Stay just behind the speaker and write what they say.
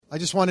I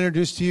just want to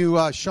introduce to you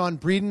Sean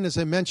Breeden, as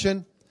I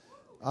mentioned.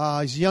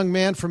 He's a young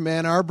man from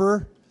Ann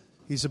Arbor.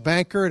 He's a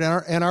banker at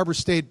Ann Arbor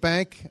State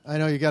Bank. I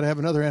know you got to have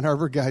another Ann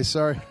Arbor guy,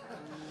 sorry.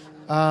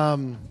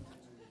 And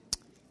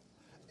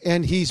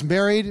he's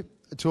married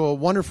to a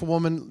wonderful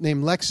woman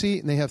named Lexi,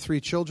 and they have 3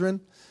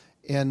 children.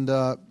 And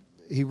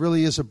he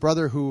really is a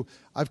brother who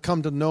I've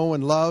come to know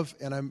and love,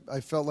 and I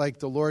felt like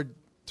the Lord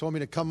told me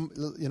to come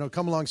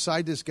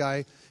alongside this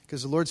guy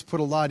because the Lord's put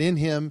a lot in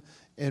him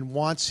and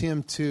wants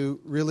him to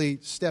really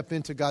step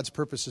into God's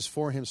purposes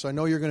for him. So I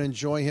know you're going to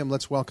enjoy him.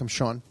 Let's welcome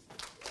Sean.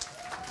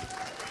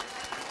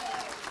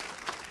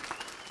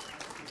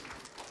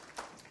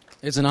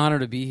 It's an honor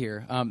to be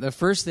here. The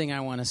first thing I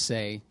want to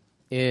say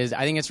is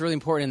I think it's really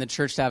important in the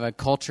church to have a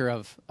culture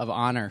of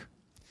honor.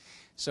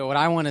 So what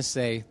I want to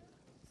say,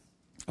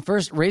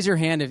 first, raise your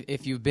hand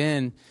if you've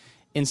been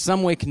in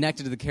some way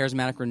connected to the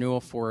Charismatic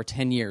Renewal for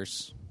 10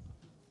 years.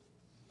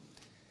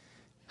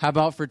 How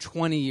about for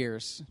 20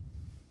 years?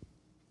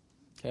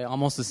 Okay,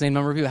 almost the same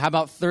number of people. How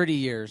about 30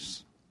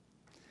 years?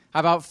 How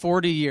about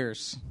 40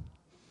 years?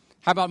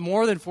 How about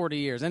more than 40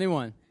 years?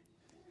 Anyone?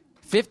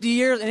 50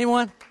 years?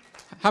 Anyone?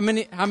 How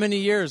many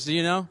years? Do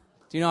you know?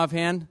 Do you know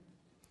offhand?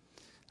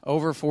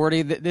 Over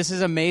 40. This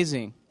is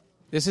amazing.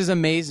 This is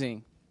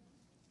amazing.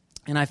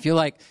 And I feel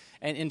like,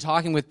 and in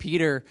talking with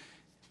Peter,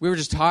 we were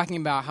just talking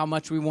about how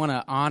much we want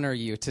to honor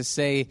you, to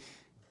say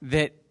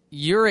that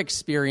your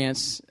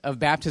experience of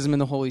baptism in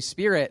the Holy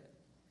Spirit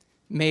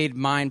made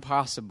mine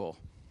possible.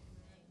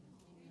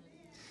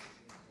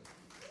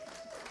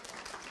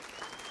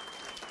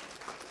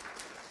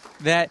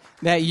 That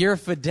your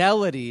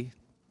fidelity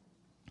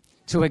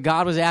to what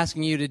God was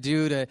asking you to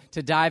do,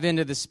 to dive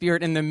into the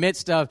Spirit in the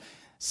midst of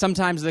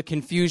sometimes the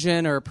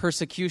confusion or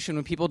persecution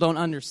when people don't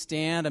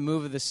understand a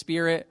move of the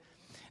Spirit,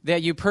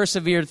 that you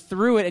persevered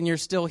through it and you're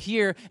still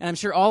here. And I'm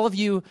sure all of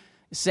you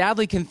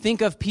sadly can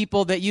think of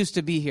people that used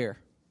to be here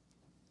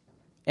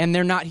and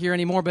they're not here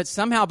anymore, but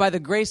somehow by the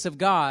grace of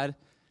God,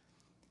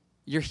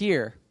 you're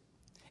here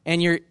and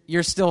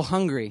you're still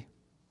hungry.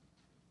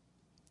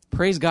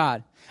 Praise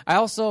God. I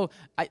also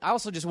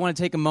just want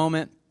to take a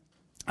moment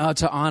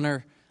to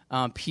honor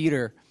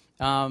Peter.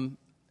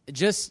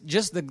 Just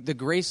the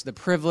grace, the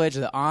privilege,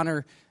 the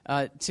honor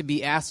to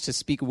be asked to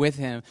speak with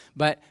him.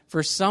 But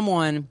for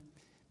someone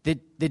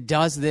that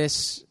does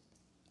this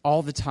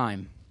all the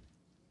time,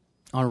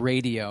 on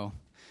radio,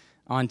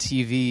 on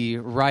TV,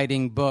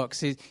 writing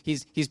books,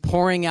 he's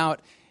pouring out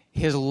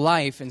his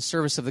life in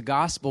service of the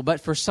gospel.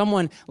 But for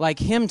someone like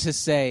him to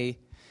say,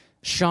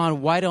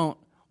 Sean, why don't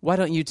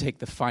you take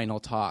the final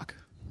talk?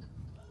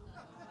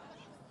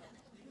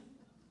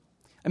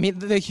 I mean,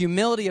 the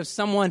humility of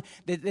someone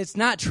that's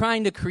not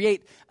trying to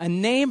create a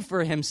name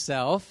for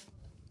himself,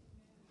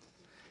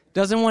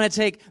 doesn't want to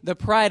take the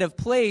pride of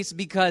place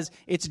because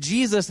it's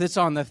Jesus that's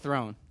on the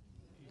throne.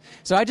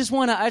 So I just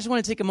want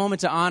to take a moment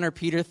to honor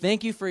Peter.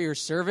 Thank you for your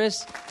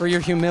service, for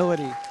your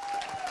humility.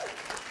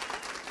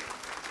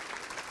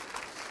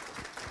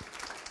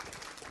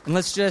 And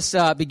let's just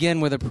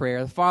begin with a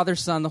prayer. The Father,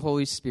 Son, the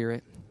Holy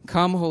Spirit.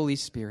 Come, Holy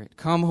Spirit.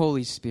 Come,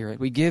 Holy Spirit.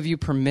 We give you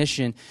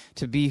permission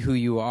to be who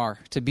you are,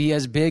 to be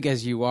as big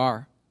as you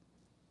are.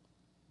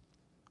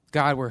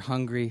 God, we're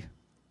hungry.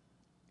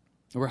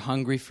 We're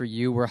hungry for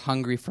you. We're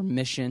hungry for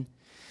mission.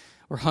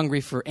 We're hungry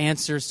for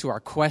answers to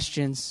our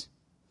questions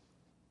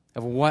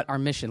of what our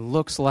mission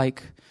looks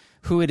like,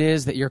 who it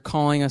is that you're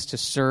calling us to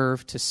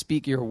serve, to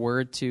speak your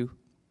word to.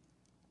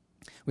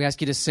 We ask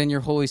you to send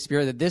your Holy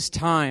Spirit that this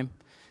time,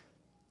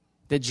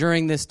 that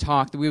during this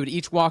talk, that we would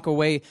each walk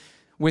away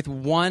with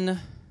one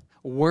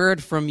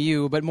word from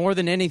you, but more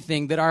than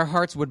anything, that our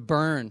hearts would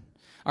burn.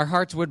 Our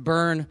hearts would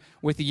burn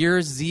with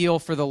your zeal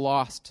for the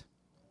lost.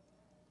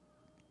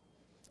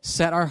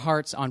 Set our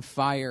hearts on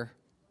fire.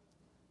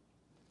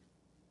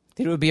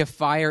 That it would be a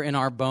fire in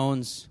our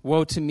bones.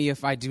 Woe to me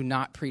if I do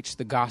not preach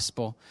the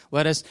gospel.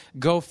 Let us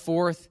go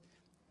forth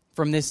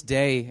from this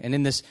day and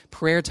in this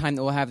prayer time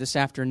that we'll have this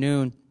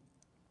afternoon,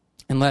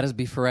 and let us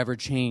be forever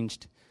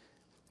changed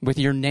with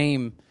your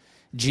name,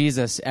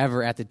 Jesus,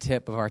 ever at the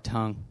tip of our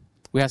tongue.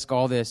 We ask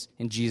all this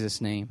in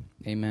Jesus' name.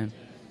 Amen.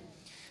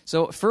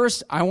 So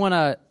first, I want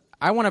to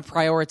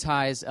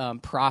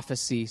prioritize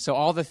prophecy. So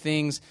all the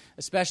things,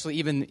 especially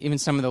even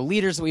some of the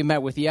leaders that we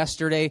met with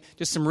yesterday,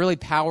 just some really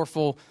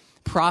powerful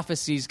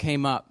prophecies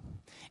came up.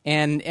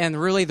 And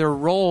really their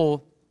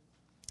role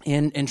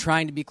in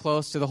trying to be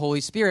close to the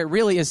Holy Spirit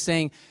really is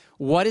saying,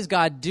 what is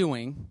God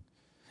doing?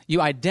 You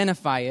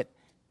identify it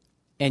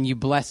and you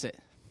bless it.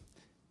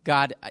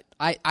 God,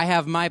 I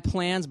have my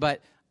plans,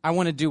 but I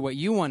want to do what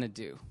you want to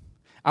do.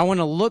 I want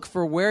to look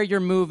for where you're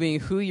moving,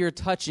 who you're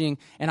touching,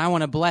 and I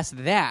want to bless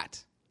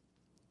that,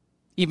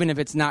 even if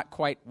it's not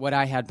quite what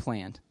I had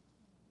planned,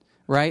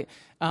 right?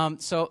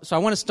 So I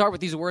want to start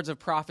with these words of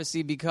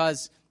prophecy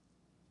because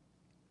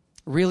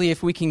really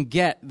if we can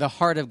get the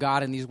heart of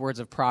God in these words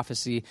of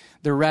prophecy,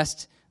 the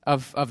rest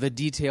of the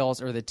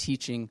details or the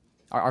teaching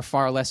are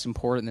far less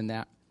important than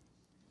that.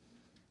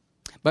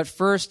 But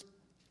first,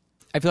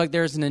 I feel like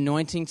there's an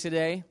anointing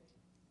today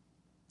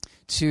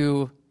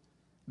to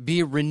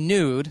be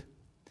renewed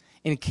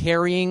in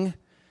carrying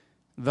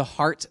the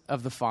heart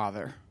of the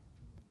Father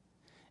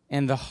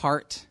and the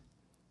heart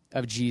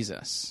of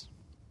Jesus.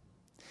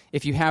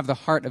 If you have the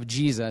heart of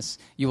Jesus,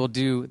 you will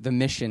do the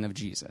mission of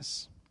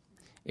Jesus.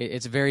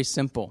 It's very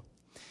simple.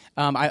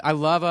 I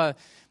love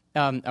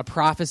a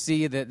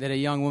prophecy that a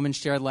young woman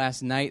shared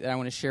last night that I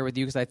want to share with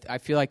you because I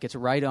feel like it's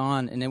right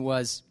on, and it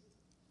was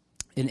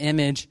an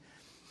image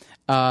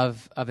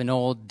of an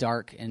old,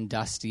 dark, and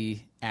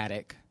dusty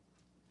attic,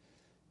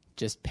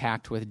 just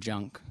packed with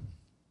junk,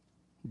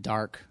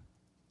 dark,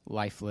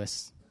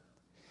 lifeless.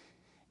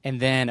 And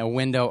then a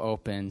window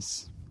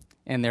opens,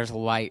 and there's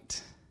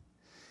light,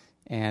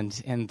 and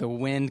the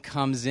wind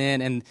comes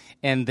in,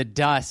 and the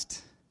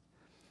dust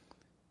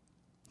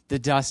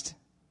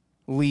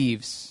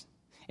leaves,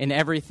 and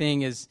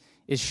everything is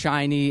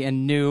shiny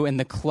and new, and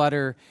the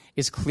clutter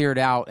is cleared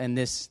out, and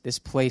this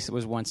place that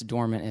was once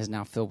dormant is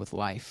now filled with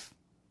life.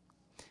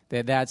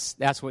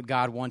 That's what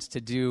God wants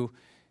to do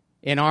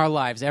in our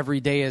lives every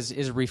day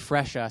is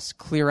refresh us,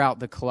 clear out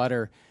the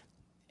clutter,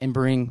 and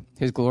bring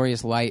his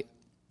glorious light.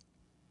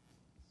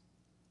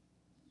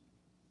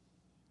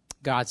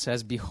 God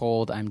says,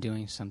 "Behold, I'm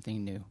doing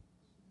something new."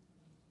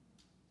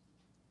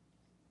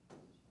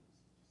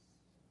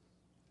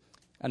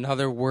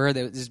 Another word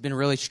that has been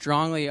really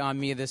strongly on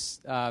me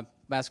this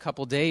last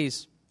couple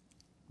days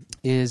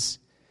is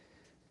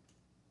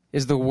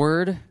the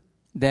word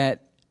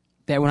that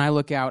when I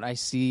look out, I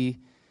see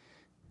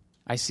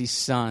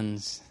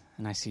sons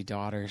and I see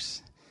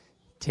daughters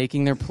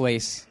taking their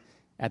place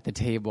at the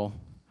table,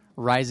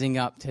 rising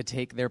up to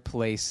take their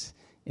place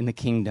in the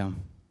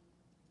kingdom.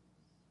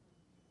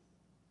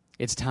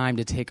 It's time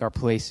to take our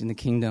place in the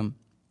kingdom.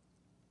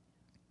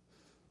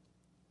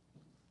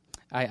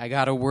 I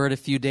got a word a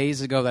few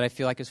days ago that I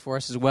feel like is for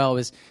us as well,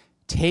 is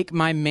take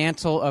my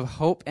mantle of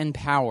hope and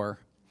power.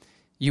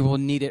 You will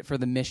need it for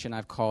the mission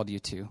I've called you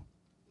to.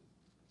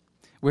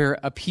 We're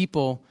a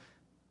people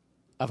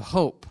of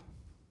hope.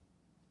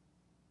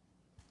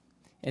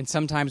 And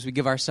sometimes we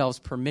give ourselves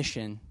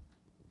permission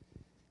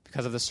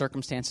because of the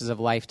circumstances of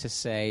life to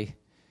say,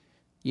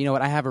 you know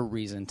what, I have a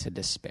reason to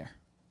despair.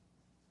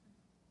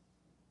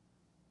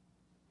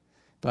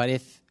 But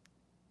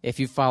if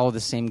you follow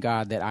the same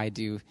God that I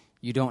do,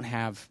 you don't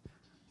have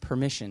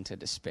permission to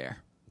despair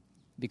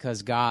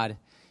because God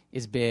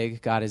is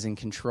big, God is in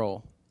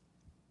control.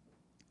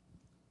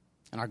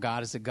 And our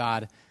God is a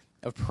God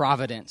of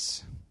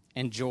providence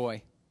and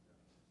joy.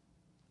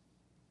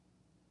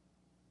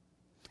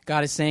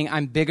 God is saying,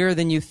 I'm bigger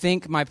than you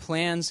think. My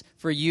plans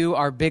for you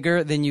are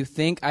bigger than you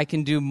think. I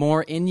can do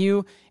more in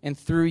you and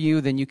through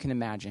you than you can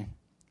imagine.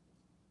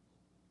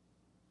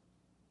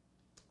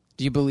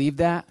 Do you believe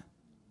that?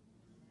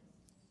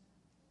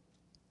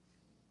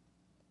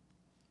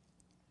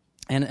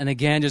 And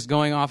again, just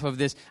going off of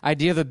this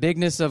idea of the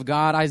bigness of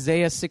God,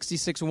 Isaiah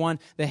 66:1,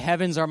 the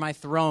heavens are my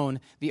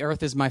throne, the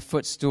earth is my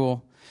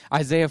footstool.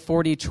 Isaiah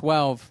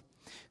 40:12,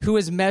 who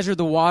has measured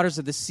the waters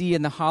of the sea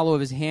in the hollow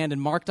of his hand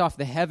and marked off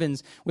the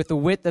heavens with the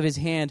width of his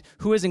hand?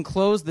 Who has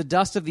enclosed the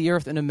dust of the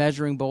earth in a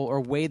measuring bowl or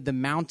weighed the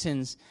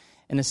mountains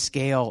in a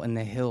scale and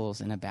the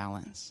hills in a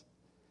balance?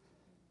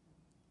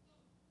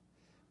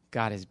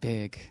 God is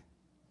big,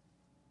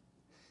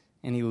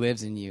 and he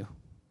lives in you.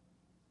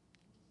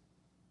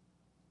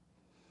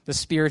 The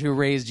Spirit who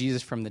raised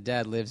Jesus from the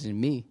dead lives in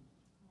me,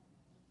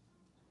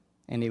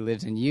 and he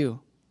lives in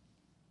you.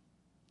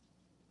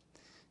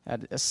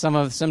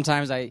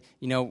 Sometimes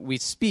we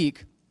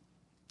speak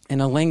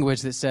in a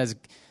language that says,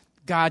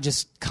 God,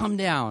 just come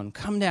down,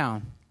 come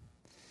down.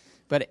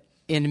 But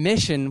in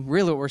mission,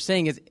 really what we're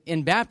saying is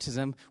in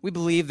baptism, we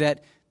believe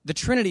that the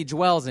Trinity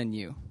dwells in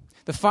you.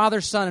 The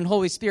Father, Son, and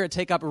Holy Spirit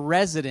take up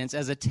residence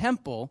as a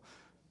temple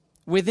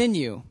within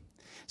you.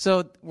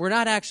 So we're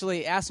not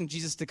actually asking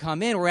Jesus to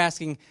come in, we're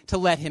asking to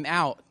let him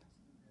out.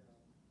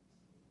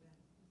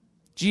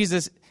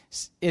 Jesus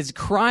is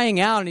crying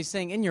out and he's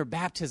saying, in your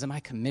baptism, I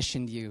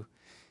commissioned you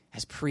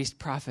as priest,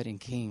 prophet, and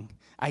king.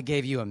 I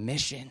gave you a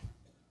mission.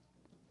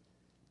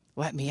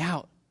 Let me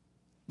out.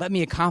 Let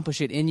me accomplish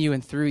it in you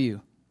and through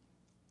you.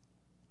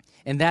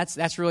 And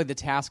that's really the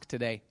task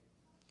today,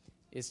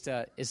 is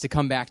to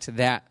come back to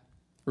that,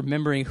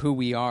 remembering who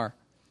we are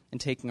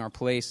and taking our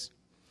place.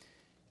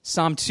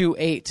 Psalm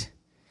 2:8.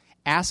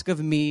 Ask of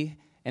me,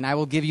 and I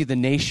will give you the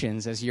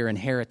nations as your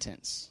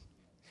inheritance.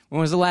 When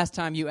was the last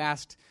time you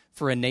asked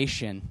for a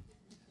nation?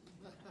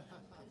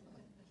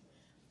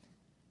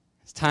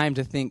 It's time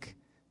to think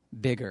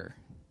bigger,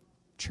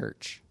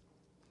 church.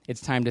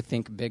 It's time to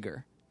think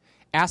bigger.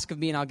 Ask of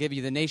me, and I'll give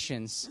you the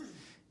nations.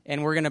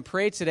 And we're going to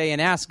pray today and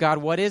ask God,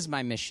 what is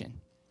my mission?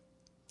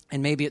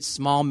 And maybe it's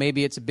small,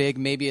 maybe it's big,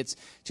 maybe it's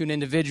to an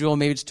individual,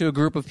 maybe it's to a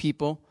group of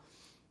people.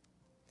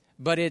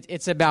 But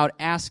it's about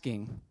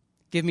asking.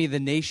 Give me the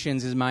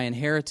nations as my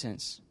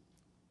inheritance.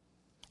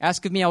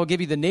 Ask of me, I will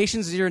give you the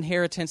nations as your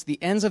inheritance, the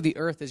ends of the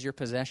earth as your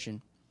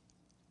possession.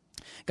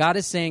 God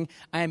is saying,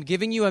 I am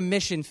giving you a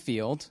mission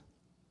field.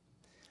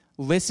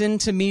 Listen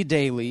to me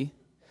daily.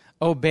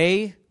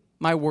 Obey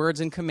my words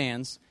and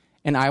commands,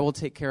 and I will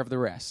take care of the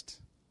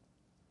rest.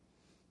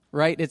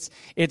 right?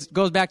 It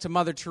goes back to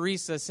Mother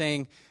Teresa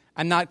saying,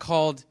 I'm not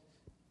called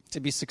to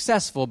be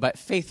successful, but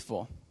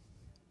faithful.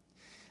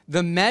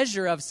 The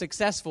measure of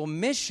successful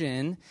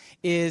mission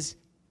is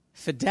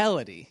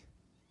fidelity.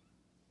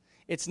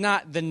 It's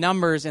not the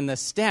numbers and the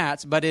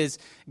stats, but is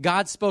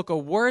God spoke a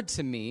word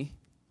to me.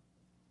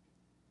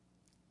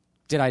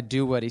 Did I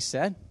do what he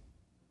said?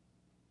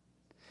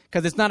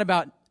 Because it's not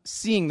about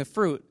seeing the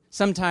fruit.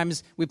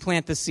 Sometimes we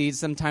plant the seed,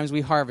 sometimes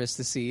we harvest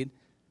the seed.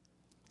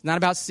 It's not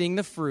about seeing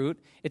the fruit.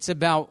 It's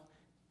about,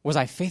 was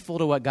I faithful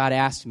to what God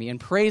asked me? And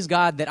praise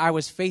God that I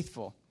was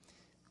faithful.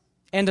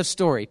 End of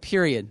story,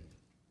 period.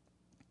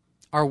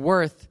 Our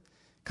worth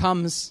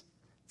comes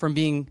from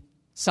being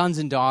sons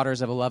and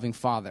daughters of a loving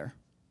Father,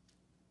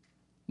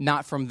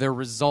 not from the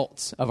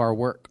results of our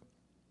work.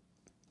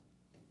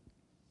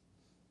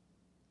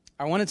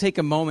 I want to take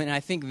a moment, and I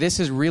think this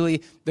is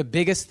really the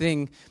biggest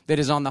thing that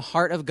is on the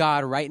heart of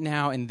God right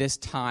now in this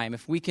time.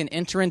 If we can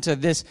enter into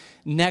this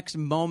next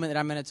moment that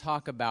I'm going to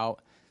talk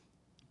about,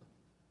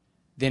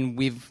 then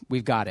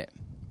we've got it.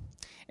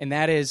 And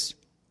that is,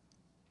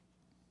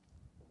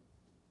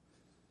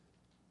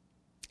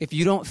 if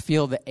you don't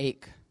feel the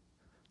ache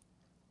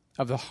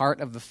of the heart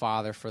of the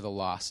Father for the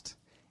lost,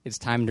 it's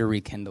time to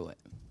rekindle it.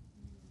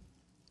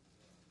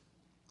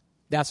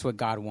 That's what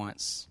God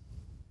wants.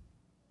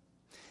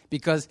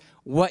 Because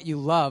what you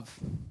love,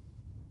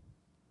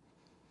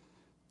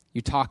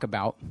 you talk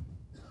about.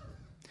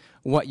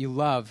 What you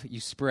love,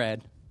 you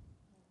spread.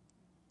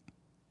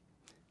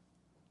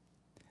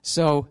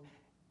 So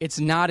it's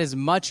not as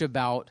much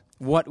about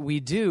what we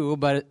do,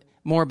 but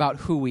more about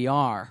who we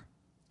are,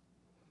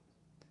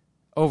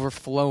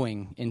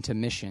 overflowing into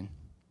mission.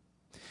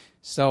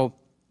 So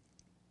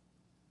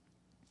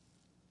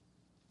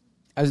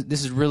I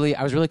was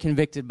really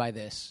convicted by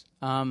this.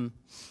 In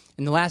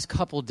the last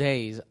couple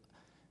days,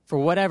 for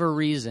whatever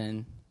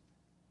reason,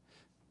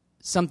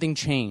 something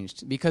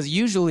changed. Because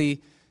usually,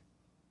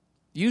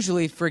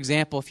 for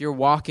example, if you're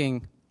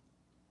walking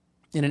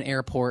in an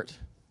airport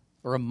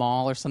or a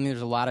mall or something,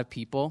 there's a lot of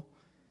people,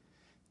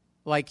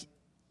 like,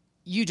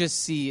 you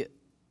just see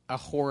a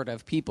horde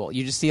of people.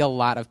 You just see a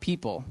lot of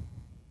people.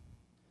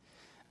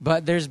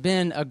 But there's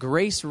been a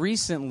grace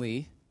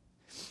recently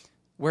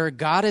where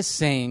God is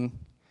saying,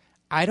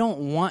 I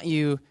don't want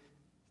you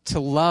to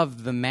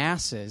love the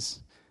masses.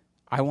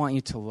 I want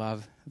you to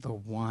love the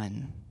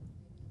one.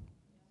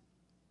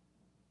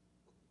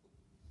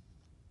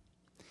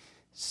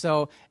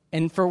 So,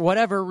 and for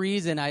whatever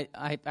reason, I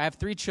have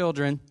 3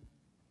 children,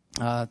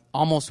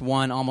 almost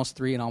 1, almost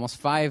 3, and almost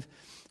 5.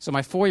 So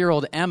my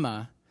 4-year-old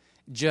Emma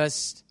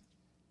just,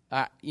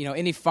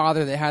 any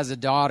father that has a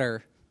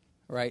daughter,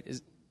 right,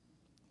 is,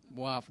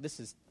 wow, this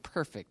is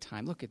perfect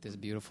time. Look at this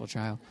beautiful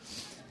child.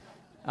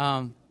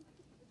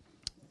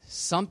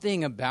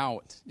 Something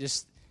about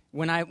just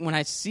when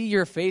I see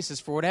your faces,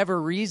 for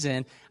whatever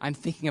reason, I'm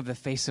thinking of the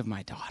face of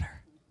my daughter.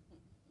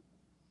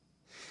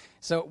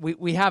 So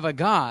we have a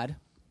God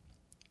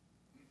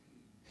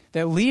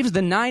that leaves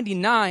the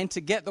 99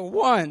 to get the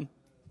one.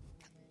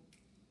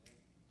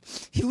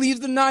 He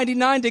leaves the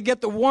 99 to get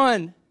the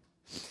one.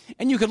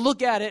 And you could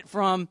look at it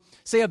from,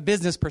 say, a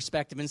business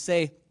perspective and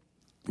say,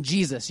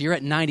 Jesus, you're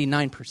at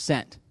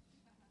 99%.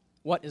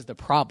 What is the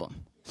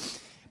problem?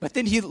 But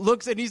then he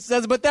looks and he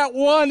says, but that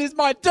one is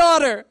my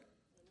daughter.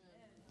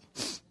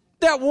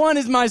 That one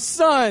is my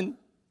son.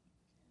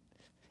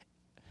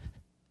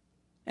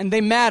 And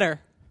they matter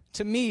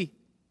to me.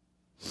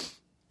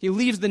 He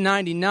leaves the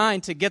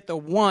 99 to get the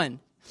one.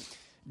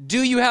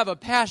 Do you have a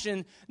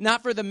passion,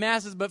 not for the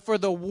masses, but for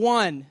the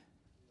one?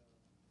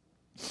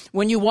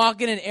 When you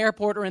walk in an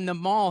airport or in the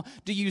mall,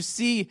 do you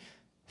see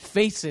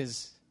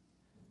faces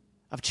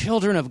of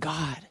children of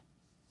God?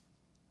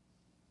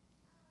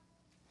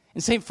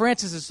 And St.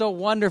 Francis is so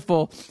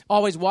wonderful,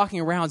 always walking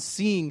around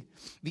seeing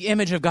the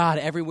image of God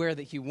everywhere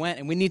that he went.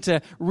 And we need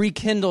to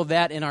rekindle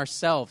that in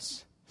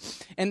ourselves.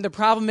 And the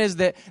problem is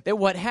that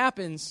what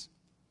happens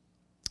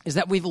is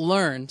that we've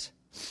learned,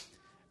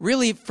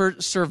 really for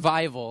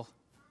survival,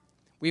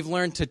 we've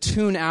learned to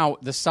tune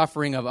out the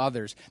suffering of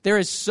others. There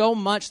is so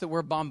much that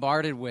we're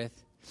bombarded with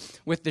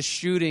the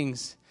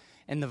shootings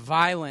and the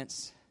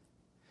violence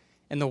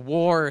and the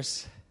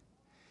wars.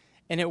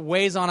 And it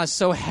weighs on us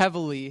so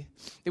heavily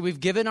that we've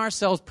given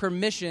ourselves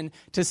permission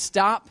to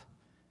stop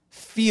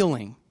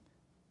feeling,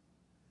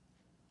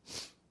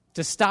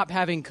 to stop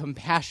having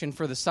compassion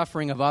for the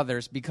suffering of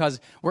others because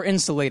we're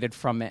insulated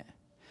from it.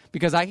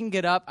 Because I can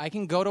get up, I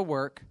can go to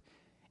work,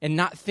 and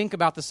not think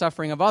about the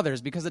suffering of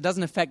others because it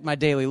doesn't affect my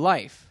daily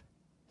life.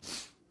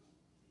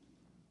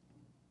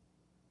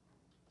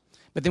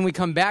 But then we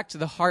come back to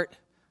the heart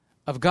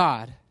of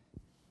God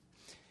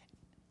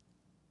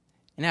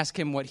and ask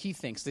him what he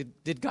thinks.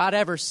 Did God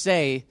ever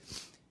say,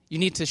 you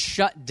need to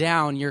shut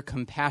down your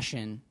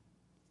compassion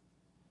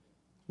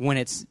when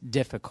it's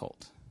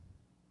difficult?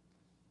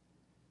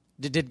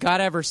 Did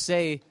God ever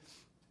say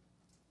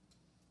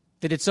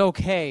that it's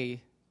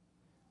okay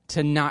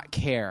to not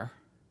care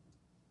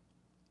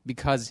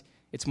because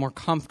it's more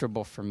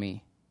comfortable for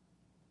me?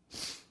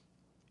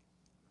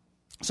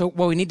 So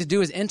what we need to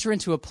do is enter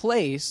into a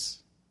place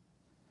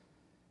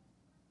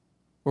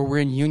where we're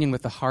in union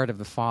with the heart of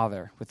the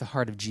Father, with the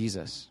heart of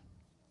Jesus.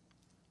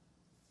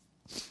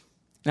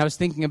 And I was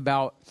thinking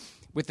about,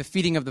 with the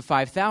feeding of the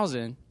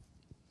 5,000,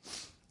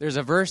 there's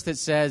a verse that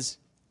says,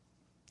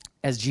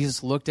 as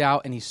Jesus looked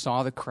out and he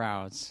saw the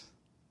crowds,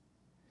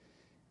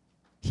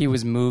 he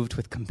was moved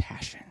with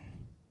compassion.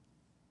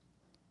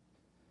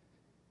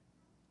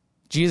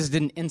 Jesus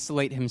didn't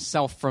insulate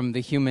himself from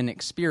the human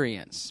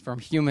experience, from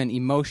human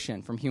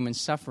emotion, from human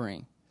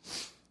suffering.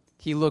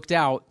 He looked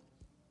out,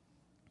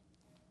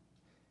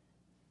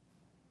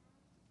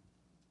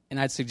 and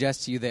I'd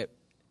suggest to you that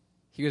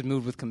he was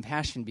moved with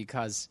compassion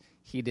because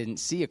he didn't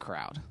see a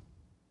crowd.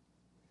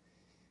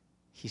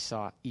 He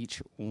saw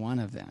each one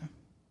of them.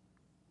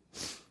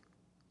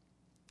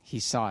 He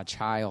saw a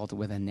child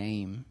with a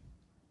name.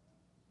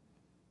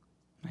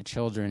 My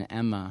children,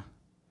 Emma,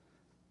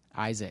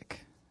 Isaac,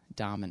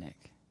 Dominic.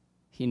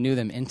 He knew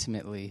them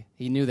intimately.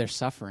 He knew their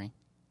suffering.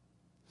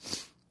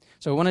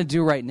 So what I want to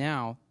do right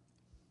now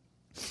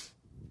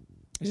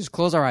is just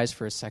close our eyes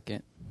for a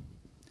second.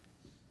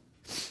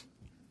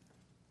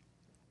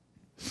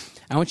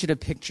 I want you to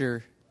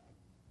picture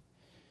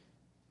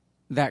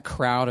that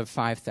crowd of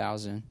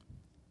 5,000.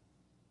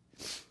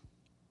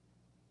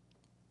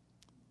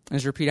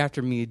 Let's repeat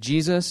after me.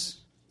 Jesus,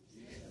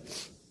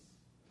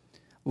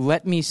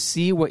 let me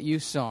see what you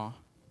saw.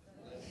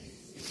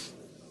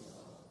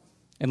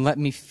 And let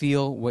me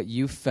feel what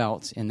you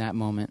felt in that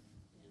moment.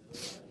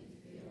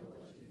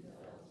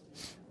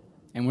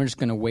 And we're just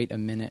going to wait a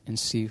minute and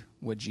see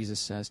what Jesus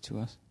says to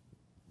us.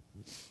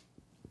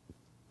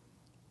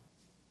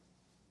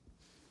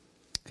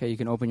 Okay, you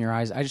can open your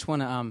eyes. I just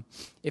want to,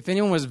 if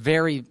anyone was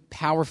very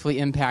powerfully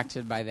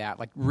impacted by that,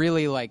 like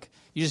really like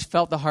you just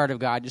felt the heart of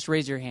God, just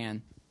raise your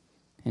hand.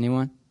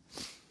 Anyone?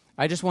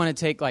 I just want to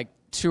take like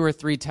 2 or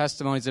 3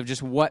 testimonies of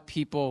just what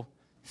people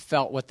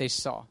felt, what they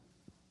saw.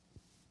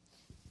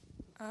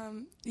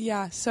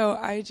 So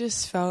I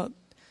just felt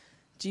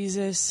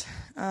Jesus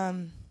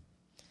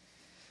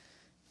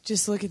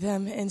just look at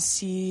them and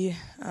see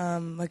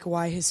like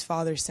why his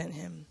Father sent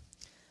him.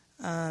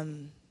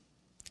 And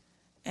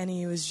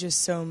he was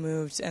just so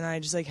moved, and I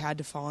just like had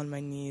to fall on my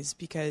knees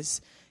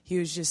because he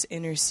was just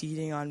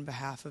interceding on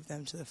behalf of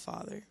them to the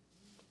Father.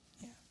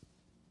 Yeah.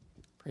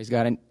 Praise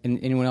God. And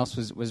anyone else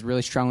was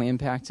really strongly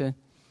impacted?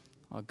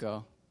 I'll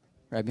go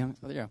right behind.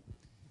 Oh, there you go.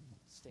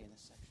 Stay in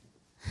this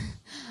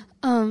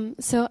section.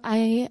 So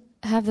I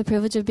have the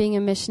privilege of being a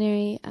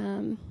missionary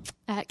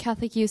at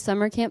Catholic Youth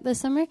Summer Camp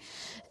this summer.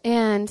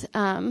 And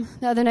the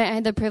other night I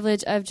had the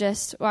privilege of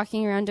just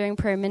walking around during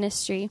prayer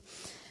ministry.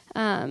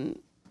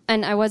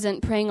 And I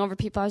wasn't praying over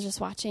people. I was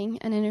just watching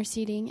and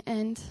interceding.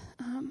 And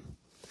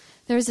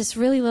there was this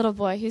really little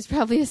boy. He was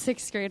probably a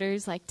 6th grader. He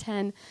was like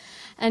 10.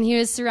 And he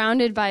was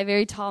surrounded by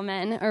very tall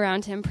men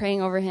around him,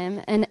 praying over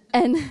him. And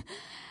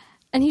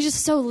he's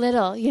just so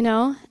little, you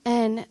know.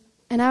 And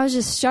I was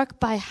just struck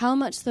by how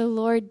much the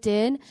Lord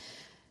did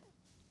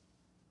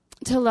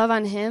to love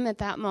on him at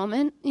that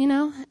moment, you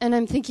know. And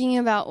I'm thinking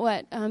about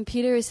what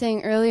Peter was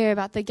saying earlier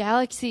about the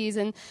galaxies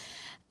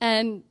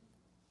and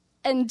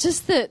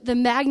just the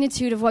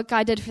magnitude of what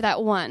God did for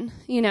that one,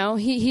 you know.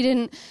 He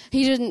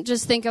didn't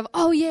just think of,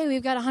 oh yay,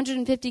 we've got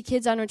 150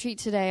 kids on retreat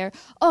today, or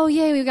oh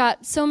yay, we've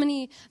got so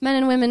many men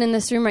and women in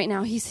this room right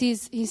now. He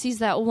sees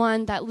that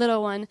one, that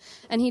little one,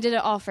 and he did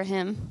it all for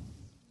him.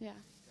 Yeah.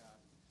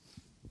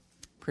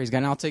 Praise God.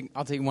 And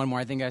I'll take one more.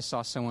 I think I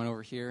saw someone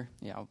over here.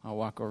 Yeah, I'll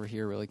walk over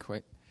here really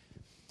quick.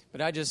 But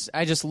I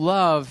just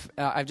love.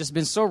 I've just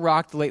been so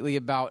rocked lately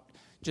about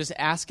just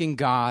asking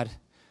God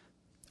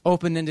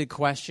open-ended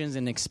questions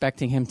and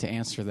expecting him to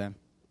answer them.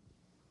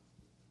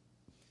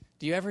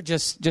 Do you ever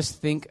just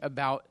think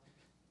about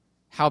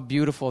how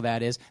beautiful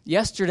that is?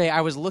 Yesterday,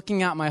 I was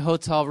looking out my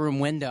hotel room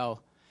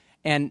window,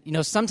 and you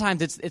know,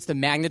 sometimes it's the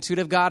magnitude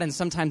of God, and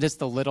sometimes it's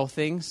the little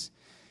things.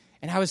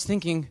 And I was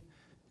thinking,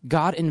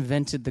 God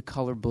invented the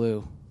color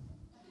blue.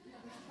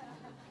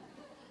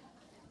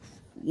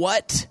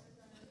 What?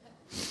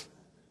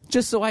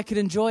 Just so I could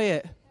enjoy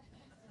it.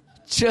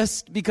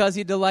 Just because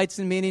he delights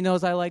in me and he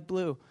knows I like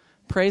blue.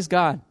 Praise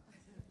God.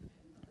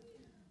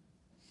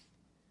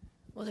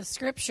 Well, the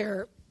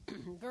scripture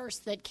verse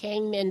that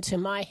came into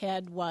my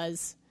head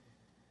was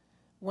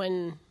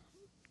when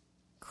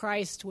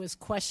Christ was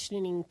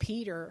questioning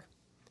Peter,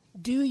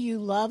 "Do you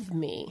love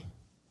me?"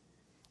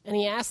 And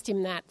he asked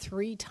him that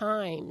 3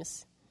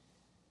 times.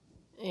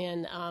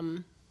 And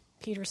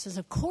Peter says,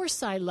 "Of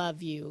course I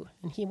love you."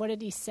 And what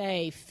did he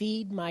say?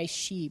 "Feed my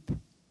sheep."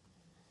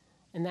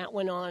 And that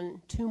went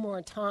on 2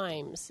 more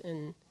times.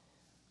 And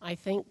I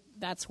think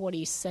that's what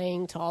he's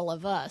saying to all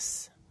of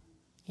us.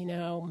 You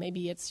know,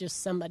 maybe it's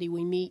just somebody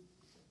we meet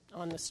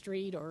on the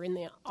street or in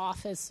the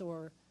office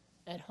or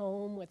at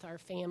home with our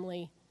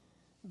family.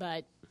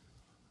 But,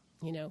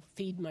 you know,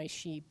 feed my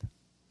sheep.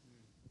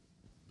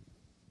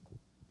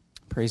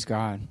 Praise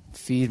God.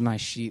 Feed my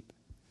sheep.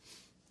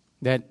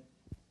 That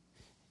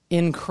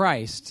in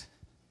Christ,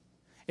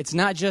 it's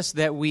not just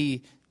that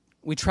we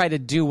try to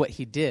do what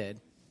he did,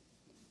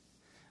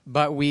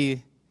 but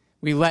we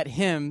we let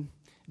him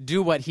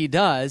do what he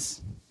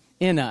does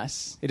in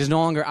us. It is no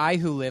longer I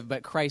who live,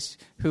 but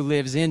Christ who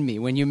lives in me.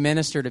 When you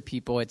minister to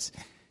people, it's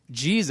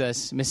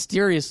Jesus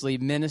mysteriously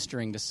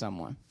ministering to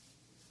someone.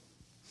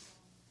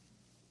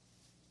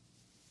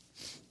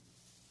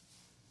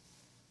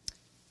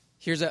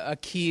 Here's a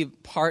key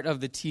part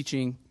of the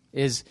teaching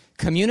is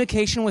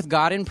communication with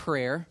God in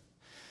prayer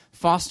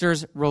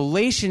fosters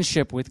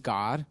relationship with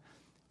God,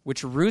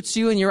 which roots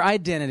you in your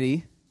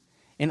identity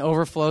and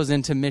overflows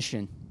into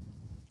mission.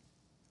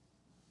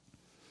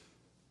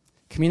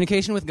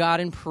 Communication with God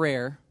in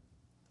prayer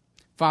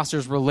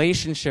fosters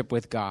relationship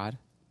with God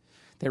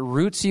that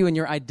roots you in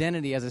your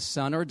identity as a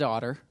son or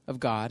daughter of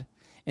God,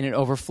 and it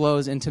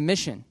overflows into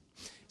mission.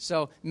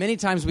 So many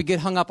times we get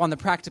hung up on the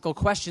practical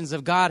questions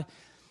of God.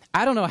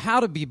 I don't know how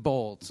to be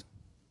bold.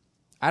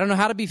 I don't know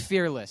how to be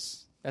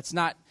fearless. That's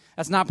not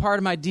part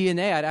of my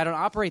DNA. I don't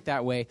operate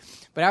that way.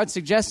 But I would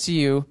suggest to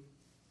you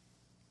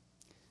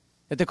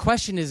that the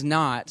question is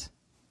not,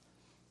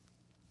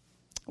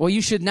 well,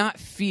 you should not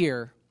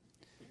fear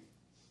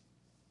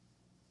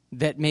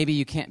that maybe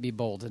you can't be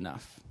bold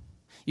enough.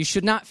 You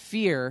should not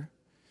fear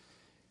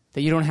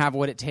that you don't have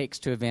what it takes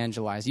to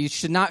evangelize. You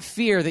should not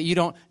fear that you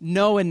don't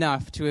know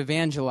enough to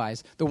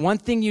evangelize. The one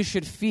thing you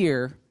should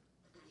fear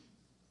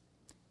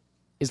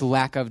is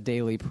lack of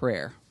daily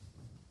prayer.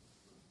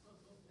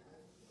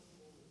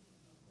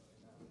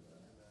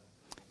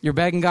 You're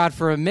begging God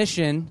for a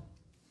mission,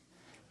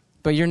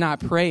 but you're not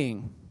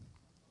praying.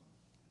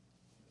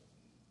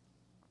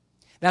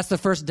 That's the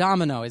first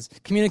domino, is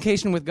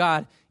communication with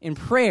God in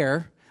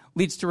prayer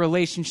leads to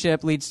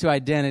relationship, leads to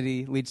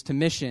identity, leads to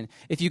mission.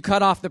 If you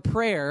cut off the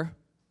prayer,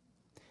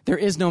 there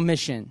is no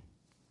mission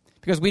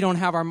because we don't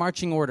have our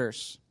marching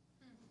orders.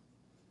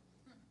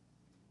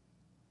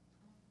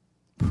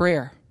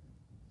 Prayer.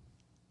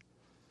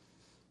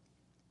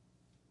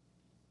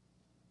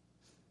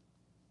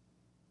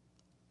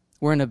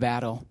 We're in a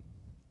battle.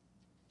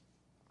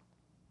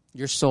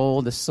 Your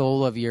soul, the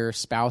soul of your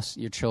spouse,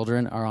 your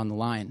children are on the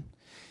line.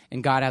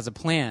 And God has a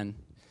plan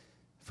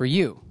for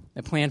you,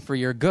 a plan for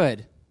your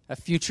good, a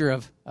future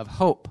of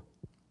hope.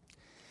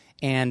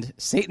 And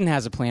Satan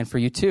has a plan for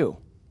you too.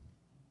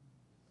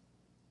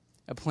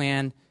 A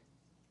plan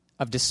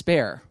of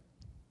despair,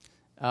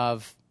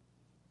 of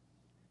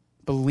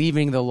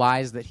believing the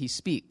lies that he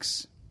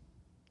speaks,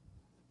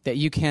 that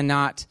you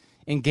cannot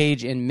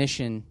engage in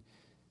mission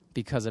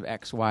because of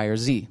X, Y, or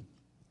Z.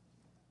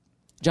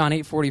 John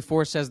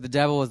 8:44 says the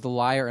devil is the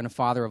liar and a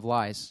father of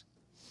lies.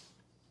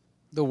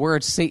 The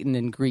word Satan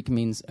in Greek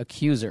means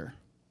accuser.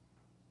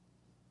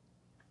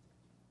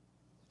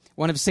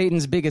 One of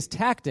Satan's biggest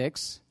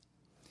tactics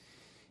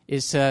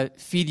is to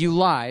feed you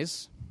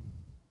lies,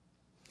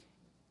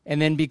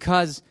 and then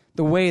because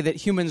the way that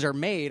humans are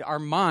made, our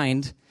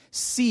mind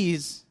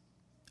sees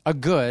a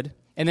good,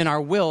 and then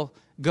our will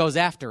goes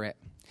after it.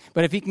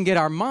 But if he can get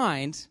our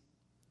mind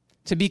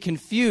to be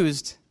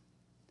confused,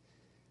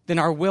 then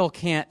our will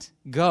can't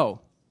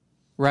go,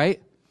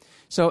 right?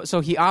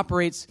 So he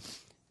operates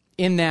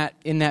in that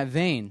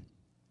vein.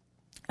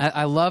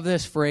 I love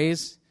this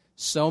phrase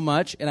so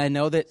much, and I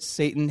know that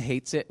Satan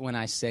hates it when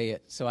I say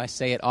it, so I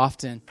say it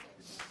often.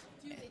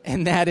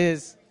 And that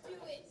is,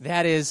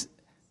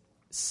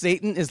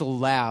 Satan is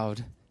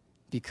loud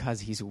because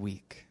he's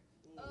weak.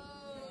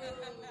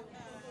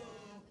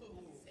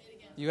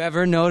 You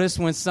ever notice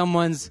when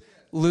someone's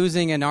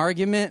losing an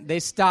argument, they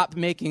stop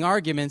making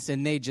arguments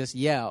and they just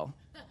yell?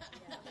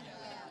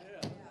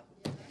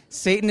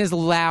 Satan is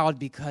loud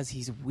because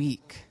he's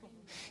weak.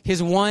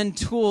 His one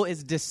tool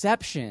is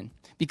deception,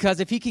 because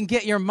if he can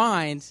get your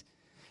mind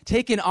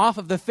taken off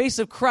of the face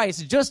of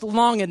Christ just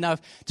long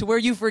enough to where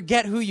you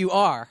forget who you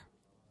are,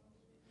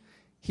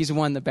 he's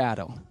won the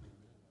battle.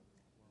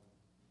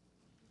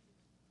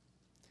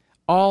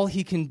 All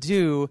he can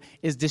do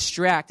is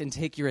distract and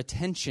take your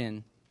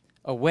attention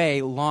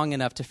away long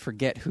enough to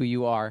forget who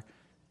you are,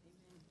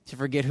 to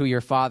forget who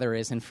your Father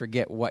is, and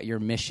forget what your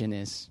mission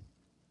is.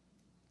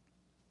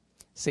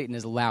 Satan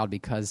is loud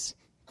because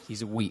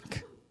he's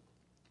weak.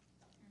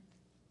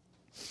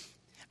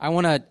 I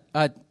want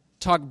to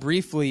talk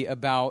briefly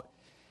about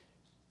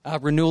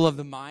renewal of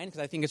the mind,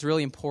 because I think it's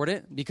really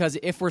important. Because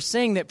if we're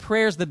saying that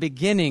prayer is the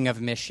beginning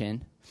of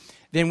mission,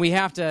 then we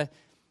have to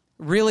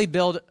really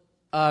build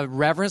a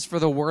reverence for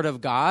the Word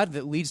of God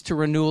that leads to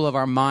renewal of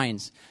our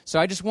minds. So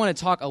I just want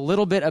to talk a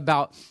little bit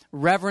about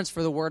reverence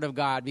for the Word of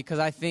God, because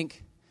I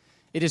think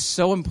it is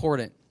so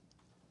important.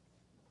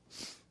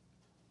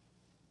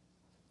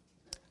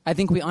 I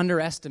think we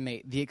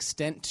underestimate the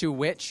extent to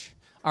which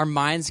our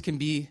minds can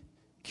be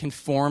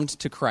conformed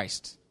to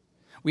Christ.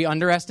 We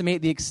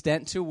underestimate the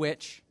extent to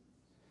which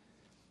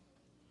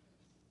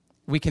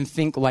we can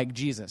think like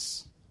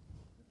Jesus.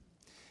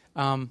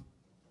 My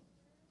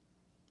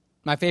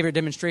favorite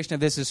demonstration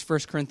of this is 1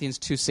 Corinthians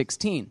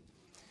 2:16,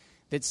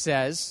 that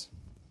says,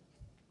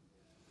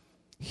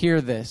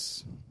 hear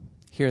this,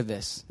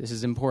 this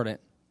is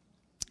important.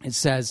 It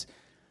says,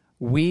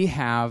 we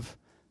have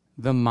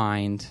the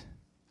mind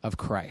of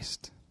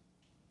Christ.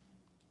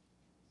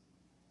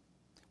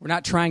 We're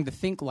not trying to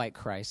think like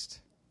Christ.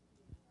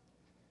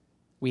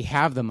 we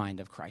have the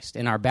mind of Christ.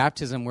 In our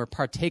baptism, we're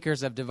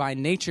partakers of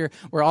divine nature,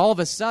 where all of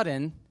a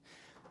sudden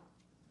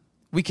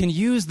we can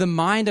use the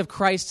mind of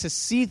Christ to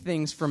see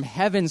things from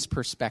heaven's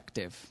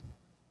perspective.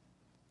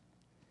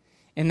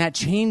 And that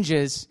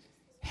changes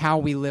how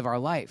we live our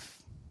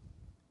life.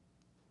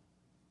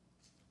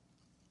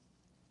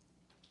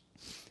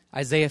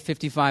 Isaiah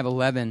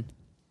 55:11.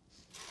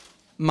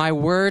 My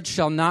word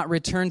shall not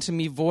return to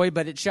me void,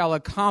 but it shall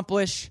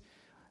accomplish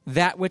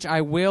that which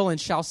I will and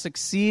shall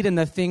succeed in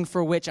the thing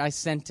for which I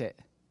sent it.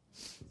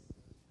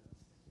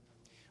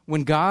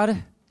 When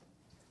God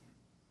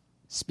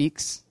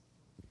speaks,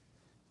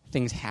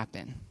 things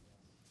happen.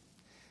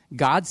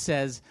 God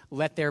says,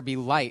 let there be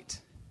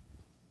light.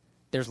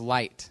 There's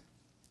light.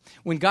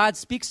 When God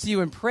speaks to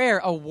you in prayer,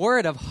 a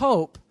word of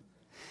hope,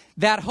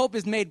 that hope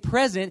is made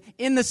present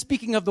in the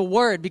speaking of the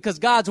word, because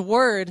God's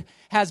word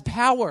has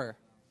power.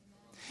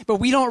 But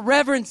we don't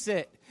reverence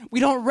it. We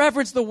don't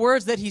reverence the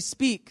words that he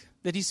speaks.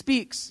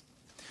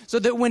 So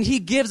that when he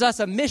gives us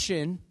a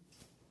mission,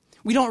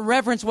 we don't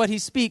reverence what he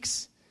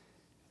speaks.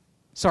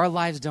 So our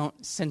lives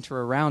don't center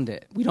around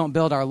it. We don't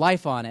build our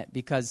life on it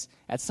because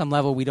at some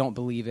level we don't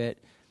believe it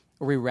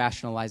or we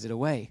rationalize it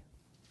away.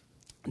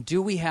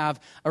 Do we have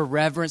a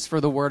reverence for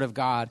the Word of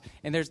God?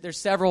 And there's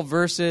several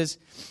verses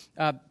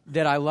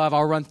that I love.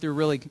 I'll run through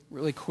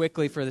really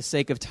quickly for the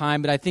sake of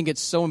time, but I think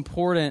it's so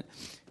important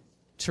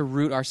to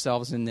root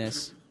ourselves in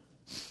this.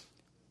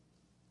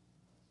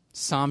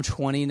 Psalm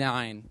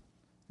 29.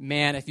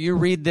 Man, if you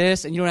read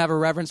this and you don't have a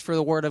reverence for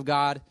the Word of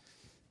God,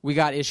 we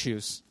got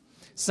issues.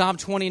 Psalm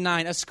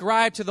 29,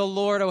 ascribe to the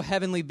Lord, O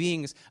heavenly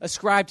beings.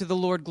 Ascribe to the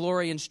Lord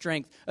glory and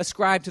strength.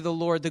 Ascribe to the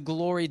Lord the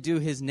glory due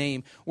his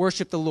name.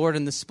 Worship the Lord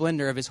in the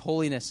splendor of his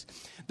holiness.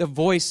 The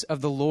voice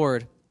of the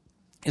Lord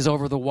is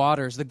over the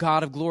waters. The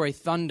God of glory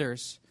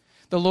thunders.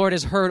 The Lord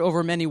is heard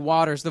over many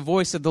waters. The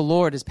voice of the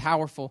Lord is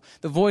powerful.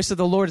 The voice of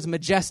the Lord is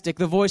majestic.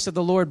 The voice of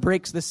the Lord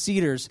breaks the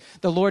cedars.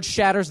 The Lord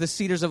shatters the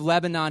cedars of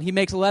Lebanon. He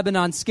makes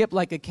Lebanon skip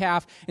like a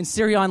calf and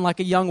Sirion like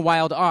a young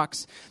wild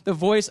ox. The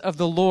voice of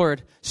the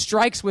Lord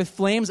strikes with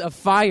flames of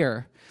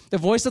fire. The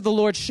voice of the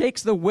Lord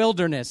shakes the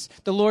wilderness.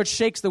 The Lord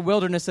shakes the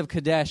wilderness of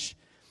Kadesh.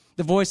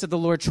 The voice of the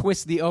Lord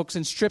twists the oaks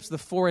and strips the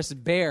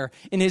forest bare.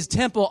 In his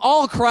temple,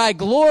 all cry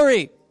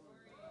glory.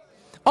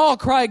 All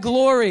cry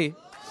glory.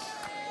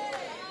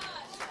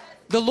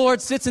 The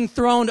Lord sits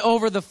enthroned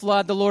over the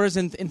flood. The Lord is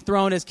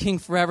enthroned as king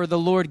forever. The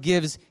Lord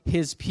gives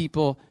his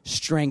people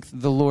strength.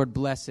 The Lord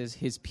blesses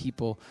his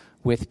people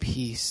with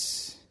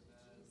peace.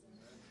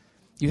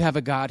 You have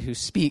a God who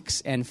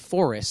speaks and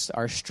forests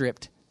are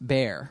stripped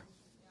bare.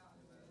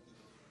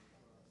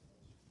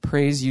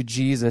 Praise you,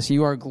 Jesus.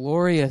 You are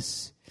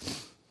glorious.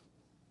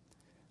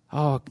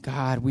 Oh,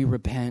 God, we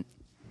repent.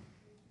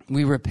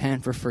 We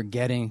repent for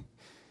forgetting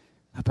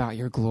about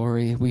your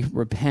glory. We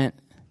repent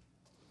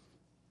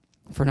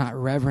for not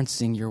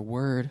reverencing your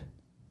word,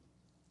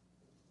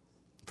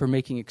 for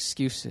making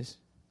excuses.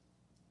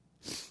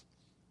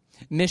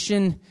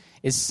 Mission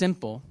is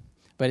simple,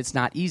 but it's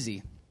not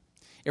easy.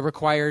 It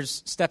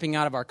requires stepping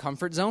out of our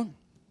comfort zone.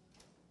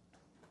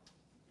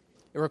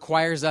 It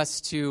requires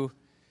us to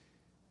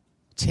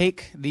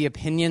take the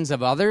opinions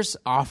of others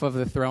off of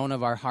the throne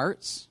of our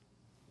hearts.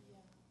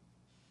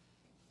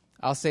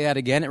 I'll say that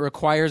again. It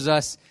requires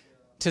us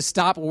to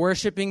stop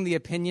worshiping the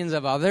opinions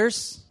of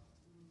others.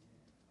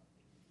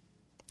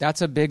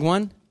 That's a big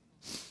one.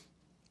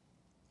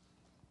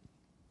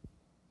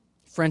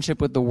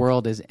 Friendship with the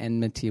world is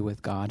enmity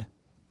with God.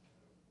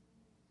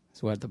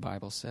 That's what the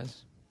Bible says.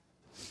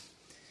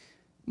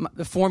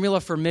 The formula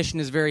for mission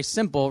is very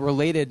simple,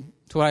 related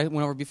to what I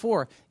went over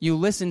before. You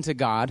listen to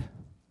God,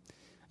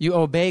 you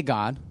obey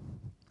God,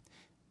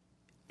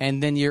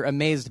 and then you're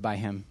amazed by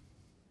him.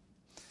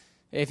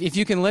 If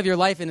you can live your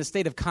life in a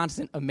state of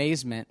constant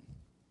amazement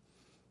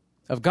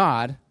of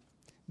God,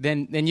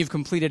 then you've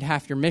completed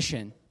half your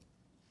mission.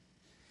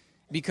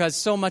 Because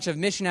so much of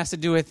mission has to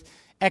do with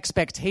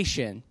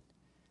expectation.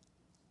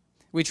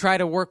 We try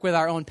to work with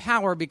our own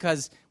power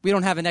because we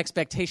don't have an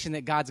expectation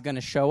that God's going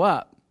to show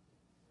up.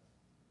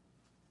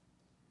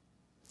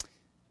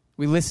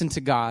 We listen to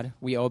God,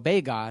 we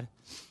obey God,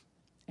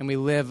 and we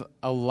live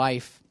a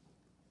life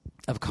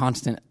of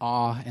constant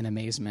awe and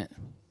amazement.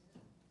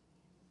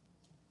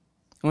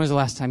 When was the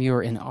last time you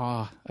were in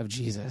awe of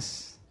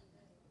Jesus?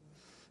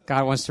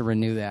 God wants to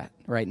renew that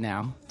right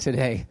now,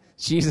 today.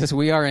 Jesus,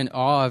 we are in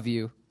awe of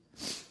you.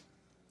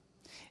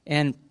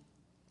 And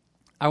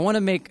I want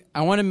to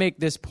make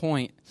this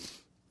point,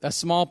 a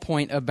small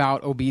point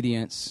about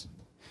obedience.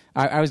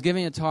 I was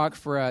giving a talk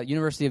for a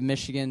University of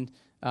Michigan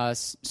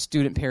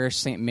student parish,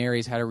 St.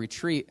 Mary's, had a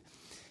retreat,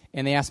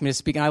 and they asked me to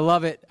speak. And I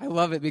love it. I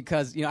love it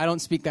because I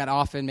don't speak that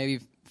often, maybe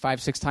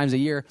 5-6 times a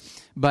year.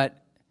 But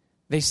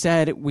they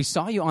said, we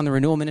saw you on the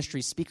Renewal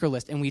Ministry speaker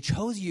list, and we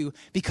chose you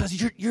because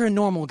you're a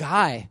normal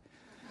guy.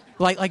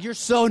 Like you're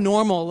so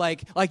normal,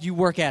 like you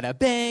work at a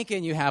bank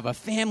and you have a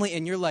family,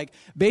 and you're like,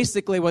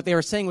 basically what they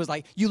were saying was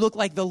like, you look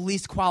like the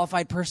least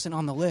qualified person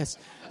on the list.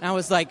 And I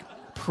was like,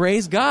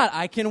 praise God,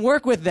 I can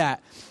work with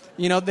that.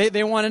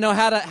 They want to know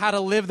how to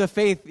live the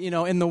faith,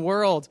 in the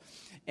world.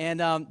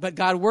 And but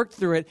God worked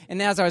through it.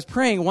 And as I was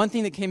praying, one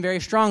thing that came very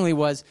strongly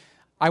was,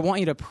 I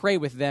want you to pray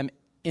with them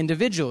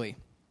individually.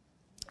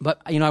 But,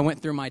 I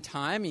went through my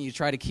time, and you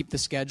try to keep the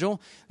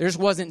schedule. There just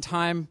wasn't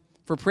time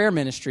for prayer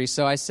ministry.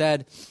 So I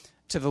said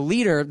to the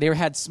leader, they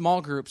had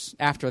small groups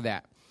after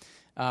that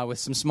with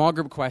some small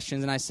group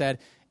questions. And I said,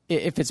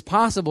 if it's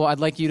possible, I'd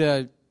like you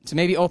to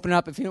maybe open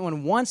up. If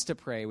anyone wants to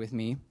pray with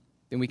me,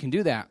 then we can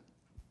do that.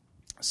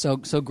 So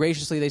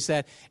graciously they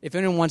said, if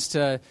anyone wants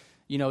to,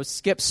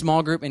 skip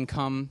small group and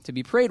come to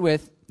be prayed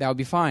with, that would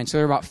be fine. So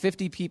there were about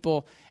 50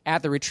 people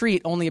at the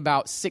retreat. Only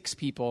about 6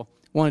 people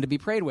wanted to be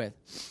prayed with.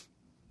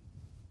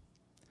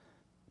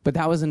 But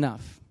that was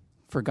enough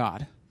for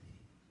God.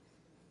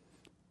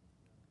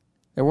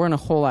 There weren't a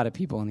whole lot of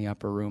people in the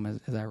upper room,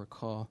 as I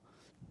recall.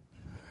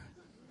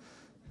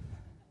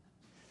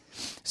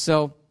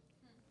 So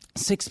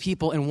 6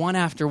 people, and one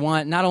after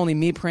one, not only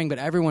me praying, but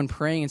everyone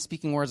praying and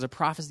speaking words of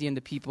prophecy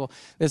into people.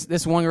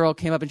 This one girl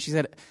came up and she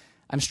said,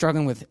 I'm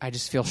struggling with, I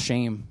just feel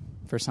shame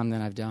for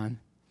something I've done.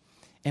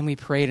 And we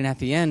prayed, and at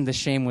the end, the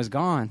shame was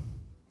gone.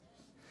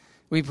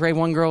 We prayed.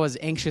 One girl was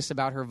anxious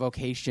about her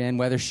vocation,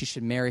 whether she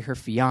should marry her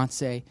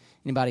fiance.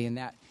 Anybody in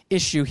that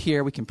issue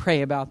here, we can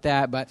pray about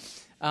that. But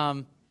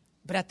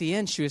at the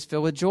end, she was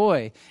filled with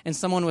joy. And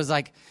someone was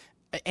like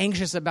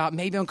anxious about,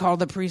 maybe I'm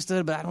called to the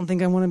priesthood, but I don't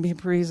think I want to be a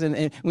priest.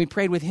 And we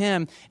prayed with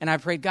him, and I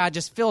prayed, God,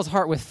 just fill his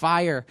heart with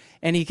fire.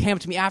 And he came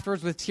up to me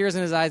afterwards with tears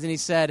in his eyes, and he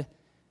said,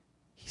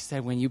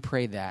 when you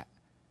prayed that,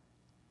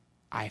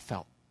 I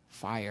felt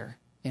fire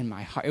in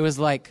my heart. It was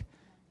like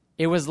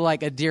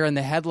a deer in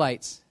the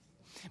headlights.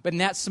 But in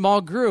that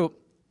small group,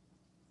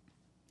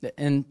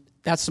 and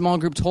that small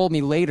group told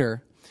me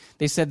later,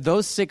 they said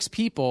those 6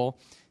 people,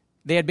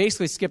 they had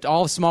basically skipped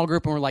all of small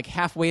group and were like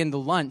halfway into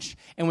lunch.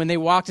 And when they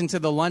walked into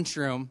the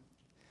lunchroom,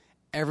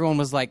 everyone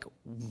was like,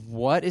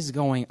 what is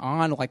going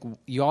on? Like,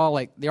 they're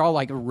all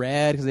like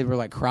red because they were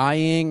like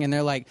crying. And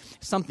they're like,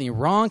 something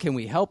wrong? Can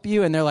we help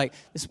you? And they're like,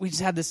 we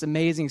just had this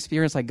amazing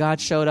experience. Like,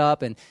 God showed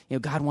up, and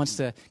God wants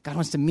to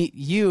meet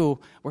you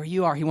where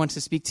you are. He wants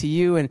to speak to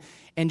you.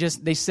 And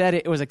just, they said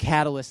it was a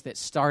catalyst that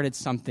started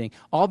something,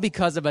 all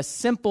because of a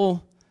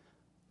simple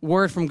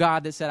word from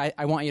God that said,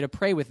 I want you to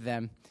pray with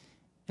them.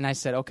 And I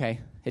said, okay,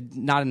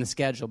 not in the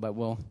schedule, but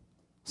we'll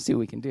see what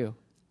we can do.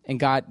 And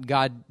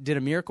God did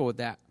a miracle with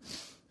that.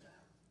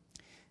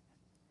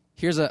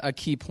 Here's a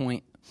key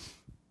point.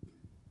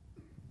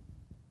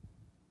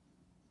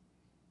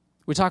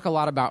 We talk a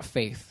lot about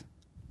faith.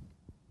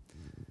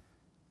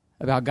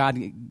 About God,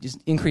 just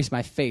increase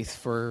my faith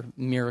for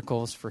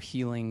miracles, for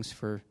healings,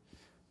 for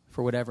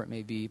whatever it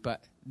may be.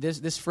 But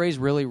this phrase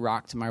really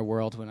rocked my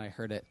world when I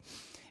heard it.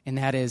 And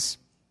that is,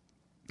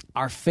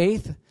 our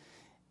faith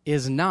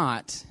is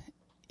not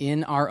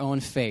in our own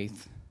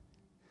faith.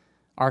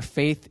 Our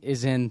faith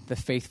is in the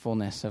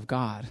faithfulness of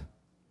God.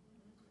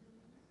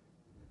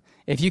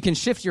 If you can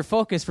shift your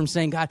focus from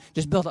saying, God,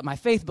 just build up my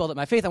faith,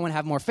 I want to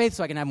have more faith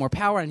so I can have more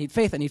power, I need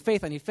faith,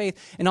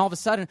 and all of a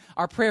sudden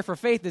our prayer for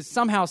faith is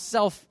somehow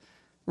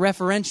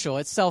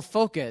self-referential, it's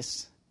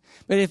self-focused.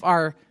 But if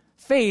our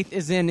faith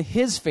is in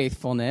his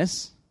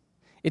faithfulness,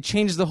 it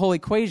changes the whole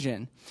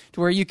equation to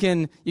where you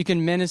can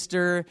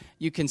minister,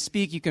 you can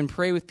speak, you can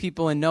pray with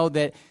people and know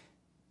that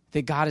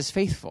God is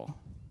faithful.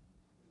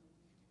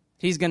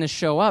 He's going to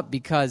show up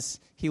because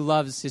he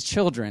loves his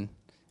children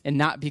and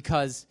not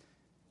because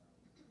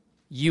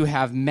you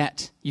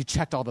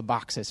checked all the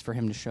boxes for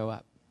him to show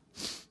up.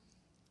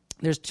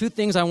 There's 2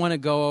 things I want to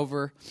go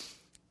over,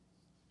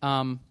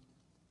 and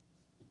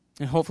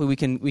hopefully we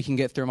can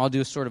get through them. I'll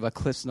do sort of a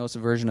Cliff's Notes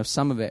version of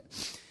some of it.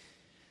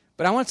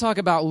 But I want to talk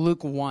about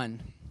Luke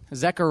 1,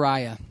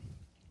 Zechariah.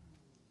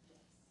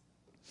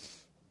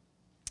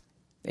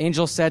 The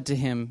angel said to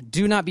him,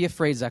 do not be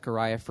afraid,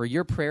 Zechariah, for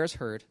your prayer is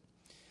heard,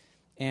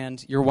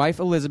 and your wife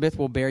Elizabeth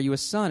will bear you a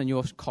son, and you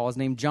will call his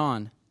name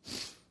John.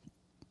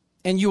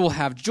 And you will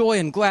have joy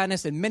and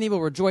gladness, and many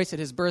will rejoice at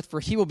his birth, for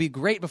he will be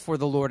great before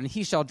the Lord, and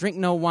he shall drink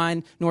no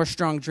wine nor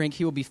strong drink.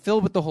 He will be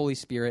filled with the Holy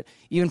Spirit,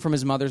 even from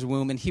his mother's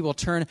womb, and he will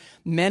turn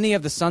many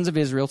of the sons of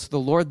Israel to the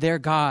Lord their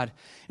God.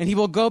 And he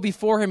will go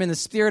before him in the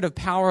spirit of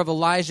power of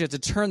Elijah to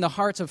turn the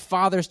hearts of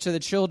fathers to the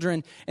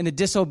children and the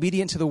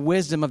disobedient to the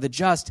wisdom of the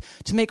just,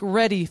 to make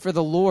ready for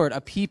the Lord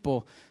a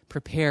people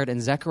prepared.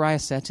 And Zechariah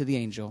said to the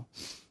angel,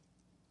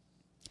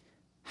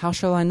 how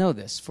shall I know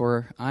this?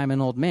 For I am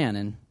an old man,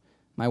 and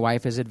my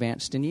wife is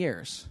advanced in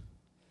years.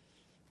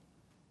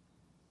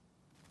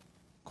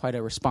 Quite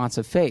a response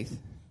of faith.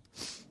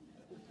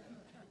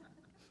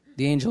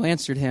 The angel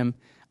answered him,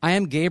 I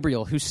am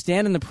Gabriel, who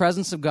stand in the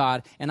presence of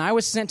God, and I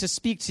was sent to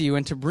speak to you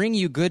and to bring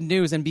you good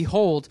news. And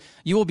behold,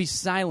 you will be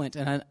silent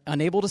and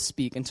unable to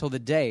speak until the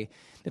day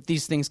that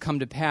these things come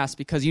to pass,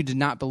 because you did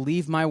not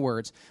believe my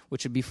words,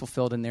 which would be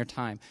fulfilled in their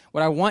time.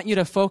 What I want you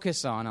to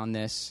focus on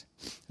this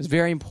is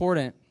very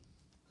important,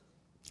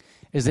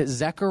 is that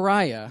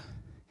Zechariah,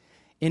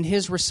 in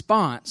his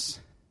response,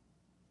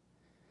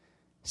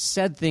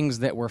 said things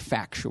that were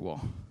factual.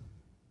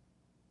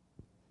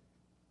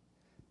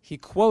 He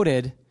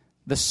quoted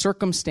the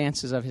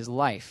circumstances of his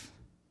life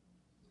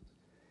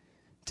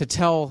to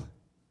tell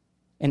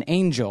an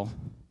angel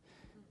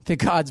that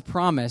God's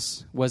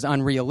promise was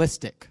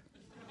unrealistic.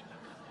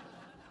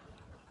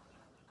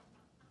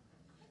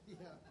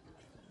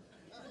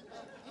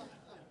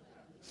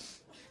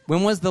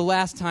 When was the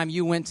last time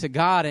you went to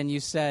God and you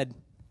said,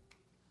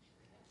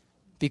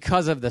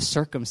 because of the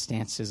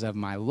circumstances of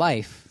my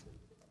life,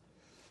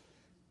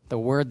 the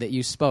word that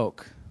you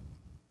spoke,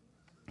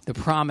 the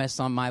promise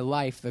on my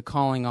life, the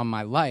calling on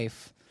my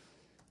life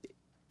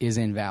is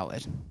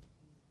invalid?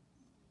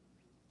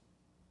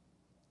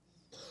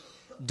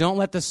 Don't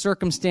let the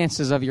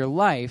circumstances of your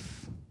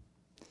life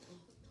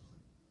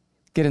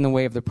get in the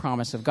way of the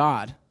promise of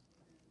God.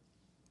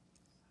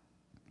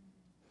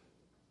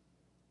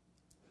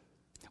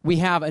 We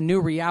have a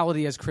new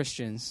reality as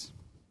Christians.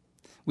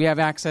 We have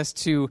access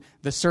to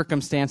the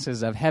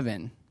circumstances of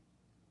heaven.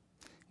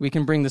 We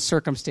can bring the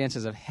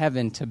circumstances of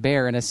heaven to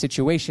bear in a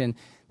situation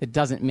that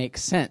doesn't make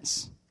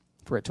sense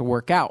for it to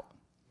work out.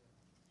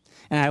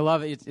 And I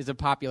love it. It's a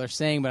popular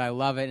saying, but I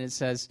love it. And it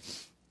says,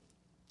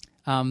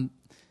 don't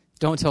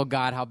tell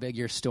God how big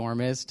your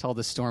storm is. Tell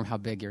the storm how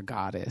big your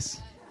God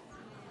is.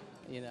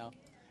 You know,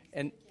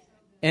 and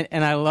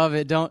I love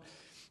it. Don't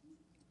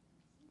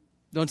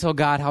tell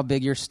God how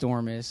big your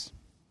storm is.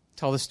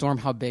 Tell the storm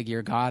how big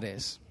your God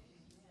is.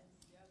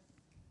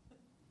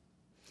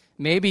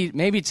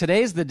 Maybe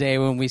today's the day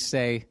when we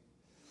say,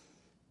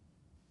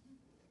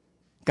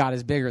 God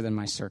is bigger than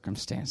my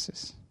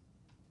circumstances.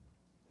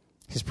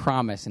 His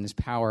promise and his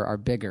power are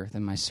bigger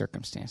than my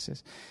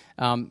circumstances.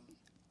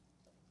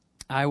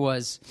 I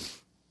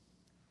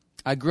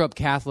grew up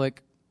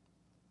Catholic,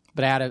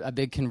 but I had a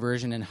big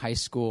conversion in high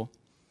school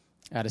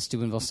at a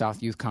Steubenville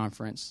South Youth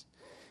Conference.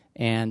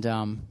 And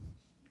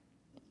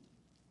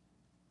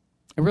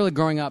really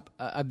growing up,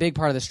 a big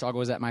part of the struggle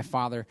was that my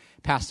father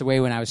passed away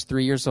when I was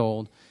 3 years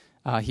old.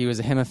 He was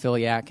a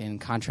hemophiliac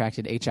and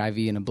contracted HIV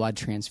in a blood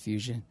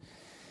transfusion.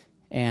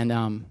 And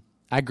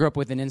I grew up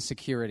with an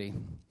insecurity,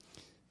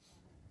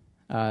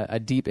 a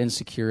deep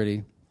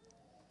insecurity.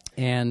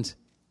 And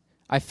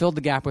I filled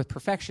the gap with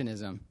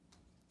perfectionism,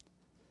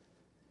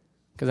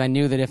 because I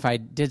knew that if I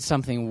did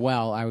something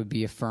well, I would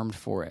be affirmed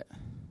for it,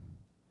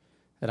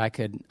 that I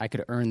could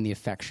earn the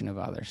affection of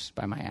others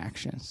by my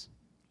actions.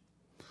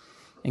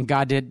 And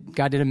God did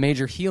a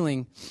major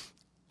healing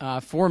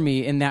for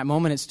me in that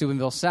moment at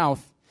Steubenville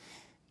South,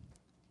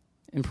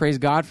 and praise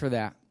God for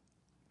that.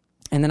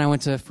 And then I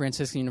went to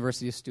Franciscan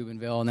University of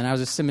Steubenville, and then I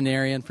was a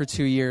seminarian for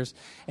 2 years,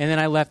 and then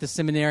I left the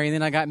seminary, and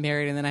then I got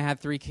married, and then I had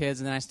 3 kids,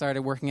 and then I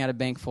started working at a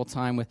bank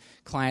full-time with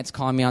clients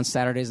calling me on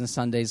Saturdays and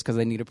Sundays because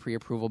they need a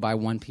pre-approval by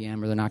 1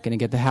 p.m. or they're not going to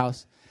get the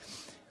house.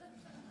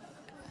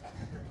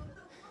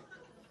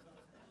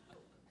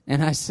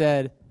 And I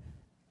said,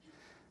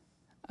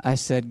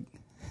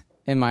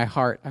 in my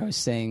heart, I was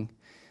saying,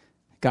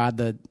 God,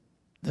 the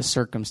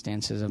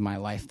circumstances of my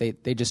life,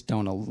 they just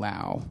don't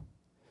allow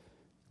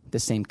the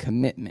same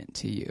commitment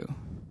to you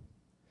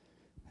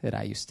that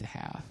I used to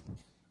have.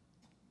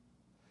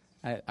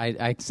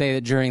 I say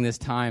that during this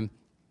time,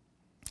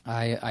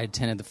 I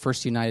attended the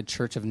First United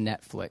Church of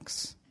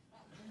Netflix.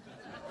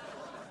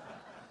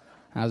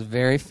 I was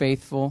very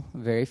faithful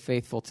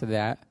to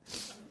that.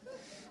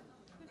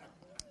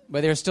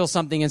 But there was still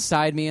something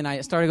inside me, and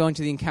I started going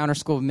to the Encounter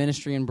School of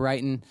Ministry in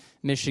Brighton,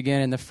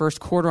 Michigan. In the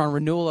first quarter on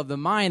renewal of the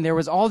mind, there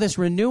was all this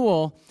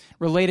renewal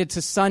related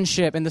to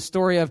sonship, and the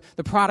story of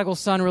the prodigal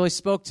son really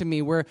spoke to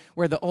me, where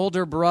the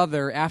older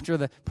brother, after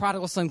the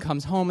prodigal son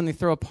comes home and they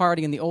throw a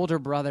party, and the older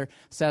brother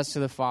says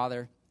to the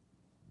father,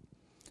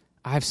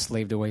 I've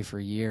slaved away for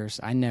years.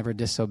 I never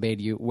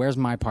disobeyed you. Where's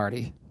my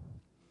party?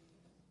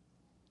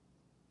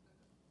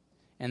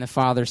 And the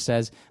father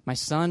says, my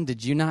son,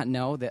 did you not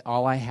know that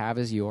all I have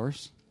is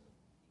yours?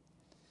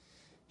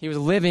 He was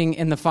living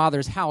in the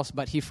father's house,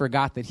 but he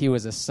forgot that he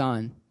was a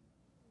son.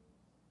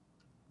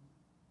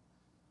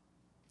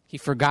 He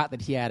forgot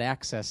that he had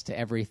access to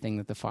everything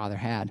that the father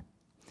had.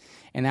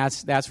 And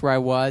that's where I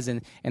was,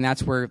 and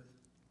that's where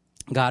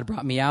God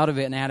brought me out of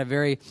it. And I had a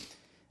very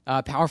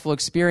powerful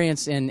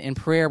experience in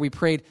prayer. We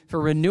prayed for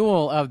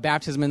renewal of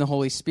baptism in the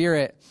Holy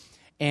Spirit.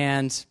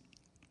 And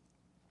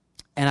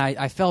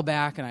I fell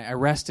back, and I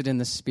rested in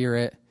the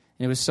Spirit.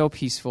 And it was so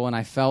peaceful, and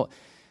I felt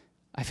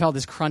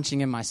this crunching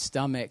in my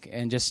stomach,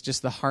 and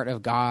just the heart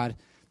of God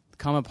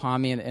come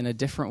upon me in a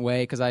different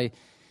way. Because I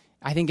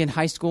think in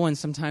high school and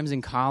sometimes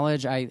in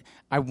college, I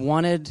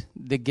wanted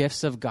the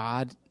gifts of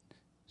God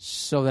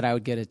so that I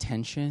would get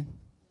attention.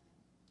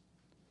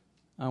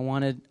 I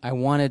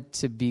wanted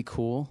to be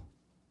cool.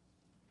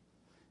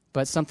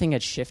 But something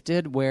had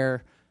shifted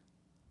where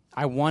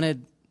I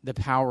wanted the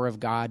power of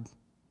God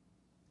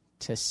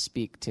to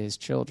speak to his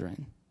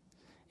children.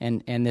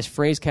 And this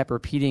phrase kept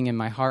repeating in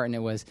my heart, and it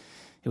was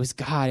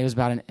God. It was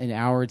about an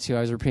hour or two.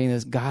 I was repeating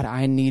this, God,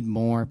 I need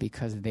more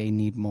because they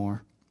need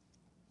more.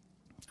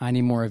 I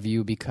need more of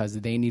you because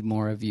they need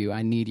more of you.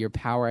 I need your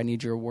power. I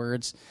need your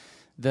words.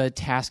 The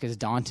task is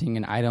daunting,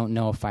 and I don't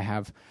know if I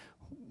have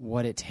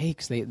what it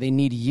takes. They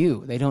need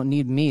you. They don't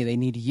need me. They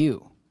need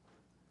you.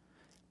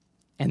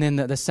 And then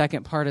the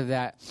second part of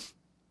that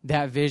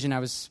vision, I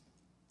was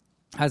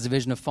I had a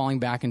vision of falling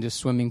back into a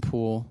swimming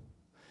pool.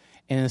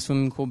 And the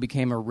swimming pool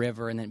became a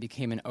river, and then it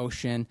became an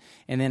ocean.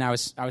 And then I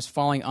was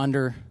falling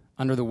under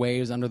the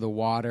waves, under the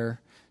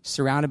water,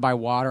 surrounded by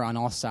water on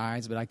all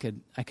sides, but I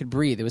could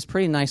breathe. It was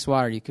pretty nice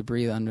water. You could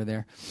breathe under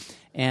there.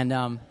 And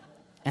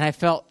I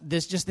felt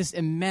this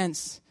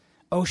immense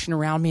ocean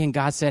around me, and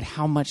God said,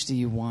 "How much do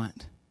you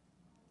want?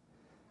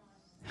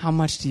 How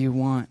much do you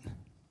want?"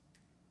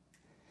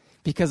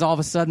 Because all of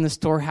a sudden the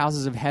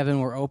storehouses of heaven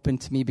were open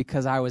to me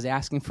because I was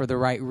asking for the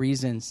right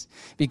reasons.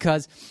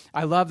 Because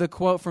I love the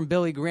quote from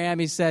Billy Graham.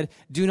 He said,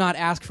 "Do not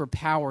ask for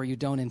power you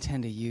don't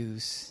intend to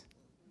use."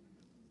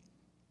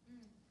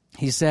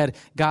 He said,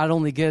 God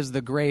only gives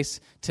the grace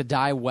to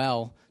die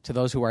well to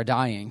those who are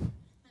dying.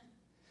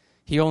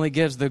 He only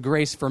gives the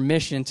grace for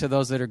mission to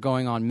those that are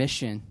going on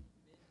mission.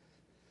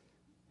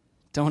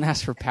 Don't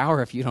ask for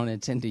power if you don't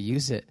intend to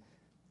use it.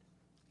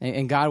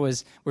 And God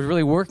was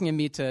really working in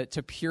me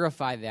to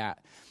purify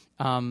that,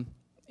 and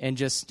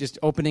just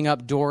opening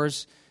up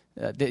doors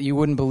that you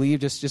wouldn't believe,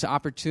 just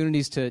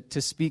opportunities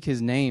to speak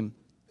His name.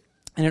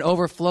 And it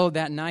overflowed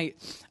that night.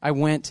 I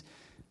went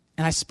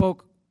and I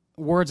spoke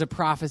words of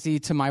prophecy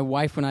to my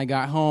wife when I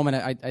got home,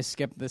 and I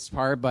skipped this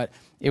part, but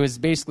it was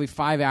basically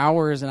 5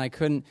 hours, and I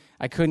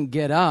couldn't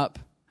get up.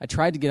 I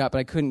tried to get up, but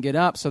I couldn't get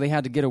up, so they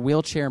had to get a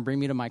wheelchair and bring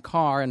me to my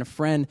car, and a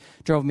friend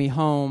drove me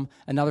home.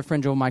 Another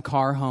friend drove my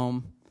car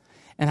home.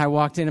 And I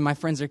walked in, and my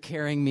friends are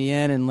carrying me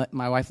in, and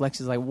my wife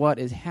Lexi's like, "What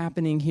is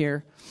happening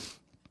here?"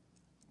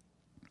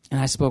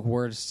 And I spoke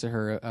words to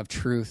her of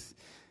truth.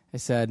 I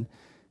said,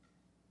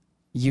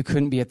 "You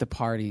couldn't be at the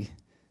party,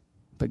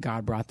 but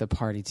God brought the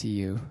party to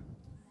you."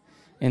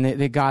 And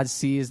that God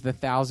sees the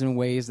 1,000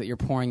 ways that you're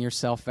pouring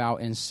yourself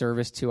out in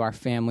service to our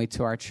family,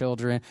 to our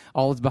children,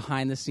 all the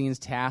behind-the-scenes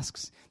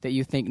tasks that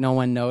you think no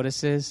one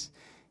notices.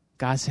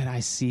 God said, "I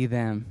see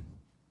them.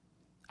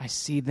 I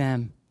see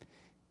them.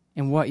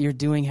 And what you're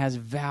doing has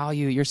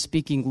value. You're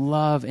speaking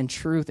love and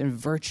truth and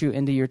virtue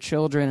into your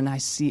children, and I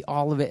see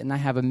all of it, and I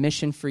have a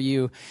mission for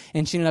you."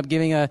 And she ended up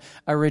giving a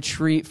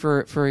retreat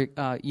for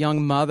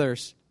young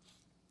mothers.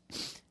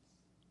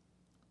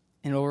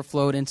 And it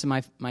overflowed into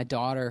my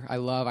daughter.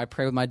 I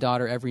pray with my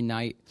daughter every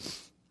night,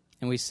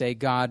 and we say,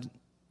 God,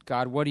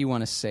 what do you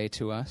want to say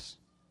to us?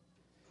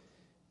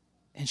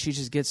 And she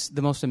just gets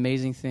the most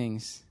amazing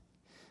things.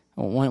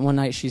 One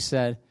night she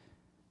said,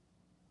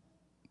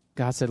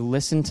 God said,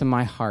 "Listen to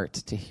my heart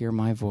to hear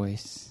my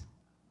voice."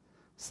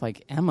 It's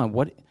like, Emma,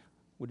 would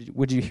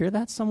you hear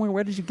that somewhere?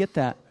 Where did you get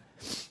that?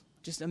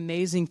 Just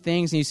amazing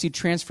things, and you see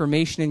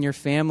transformation in your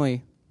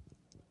family.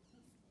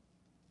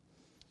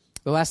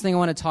 The last thing I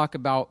want to talk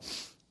about,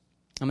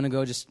 I'm going to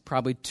go just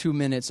probably 2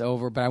 minutes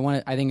over,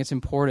 but I think it's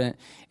important,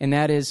 and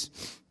that is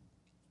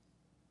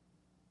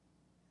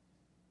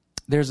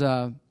there's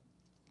a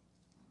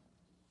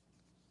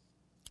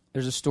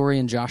story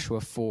in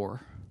Joshua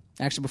 4.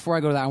 Actually, before I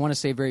go to that, I want to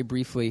say very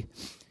briefly,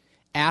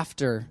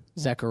 after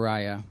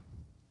Zechariah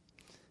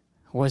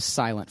was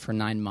silent for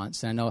 9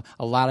 months, and I know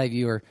a lot of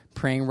you are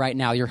praying right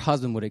now, your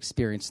husband would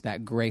experience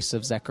that grace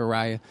of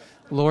Zechariah.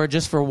 Lord,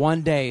 just for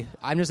one day,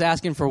 I'm just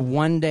asking for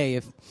one day,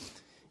 if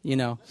you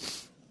know.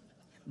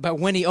 But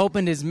when he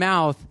opened his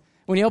mouth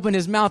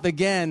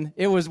again,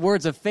 it was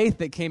words of faith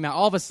that came out.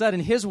 All of a sudden,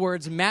 his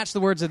words matched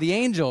the words of the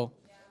angel.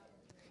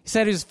 He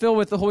said he was filled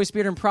with the Holy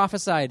Spirit and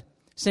prophesied,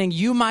 saying,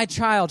 "You, my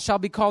child, shall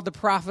be called the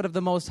prophet of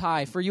the Most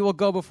High, for you will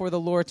go before the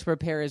Lord to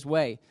prepare His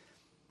way."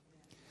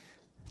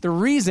 The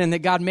reason that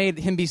God made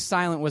him be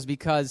silent was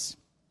because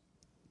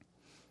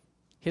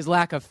his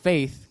lack of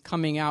faith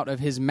coming out of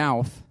his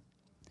mouth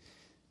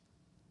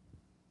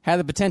had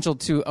the potential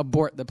to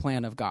abort the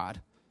plan of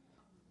God.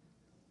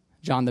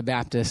 John the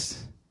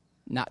Baptist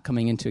not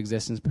coming into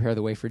existence, prepare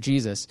the way for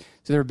Jesus.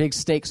 So there are big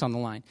stakes on the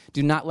line.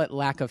 Do not let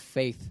lack of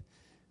faith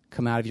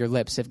come out of your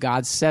lips. If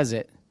God says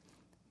it,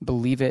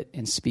 believe it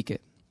and speak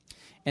it.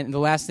 And the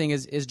last thing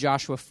is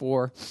Joshua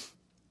 4.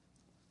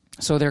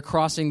 So they're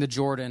crossing the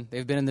Jordan.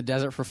 They've been in the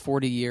desert for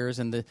 40 years,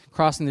 and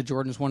crossing the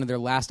Jordan is one of their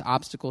last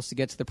obstacles to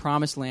get to the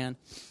promised land.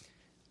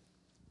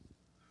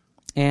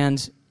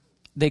 And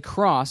they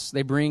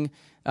bring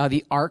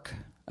the Ark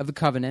of the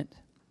Covenant.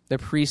 The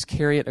priests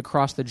carry it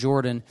across the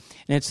Jordan.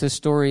 And it's this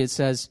story, it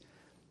says,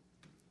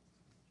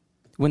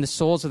 when the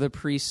soles of the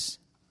priests'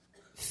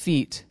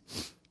 feet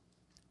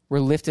were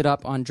lifted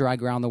up on dry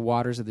ground, the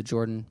waters of the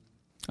Jordan.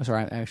 Oh,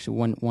 sorry,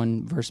 actually,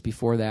 one verse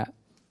before that.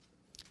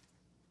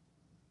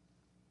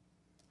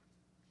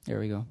 There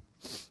we go.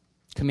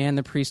 Command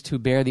the priests who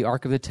bear the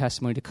Ark of the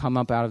Testimony to come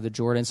up out of the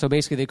Jordan. So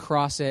basically they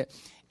cross it,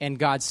 and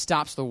God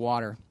stops the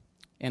water,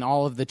 and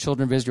all of the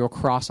children of Israel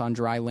cross on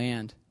dry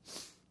land.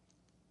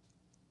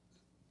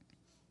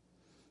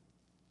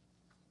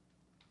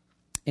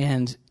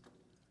 And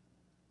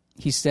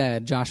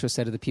Joshua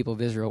said to the people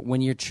of Israel,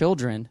 when your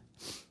children...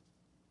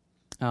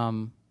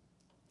 I'm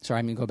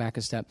going to go back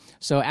a step.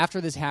 So after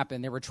this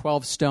happened, there were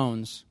 12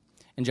 stones,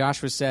 and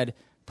Joshua said,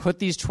 put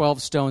these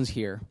 12 stones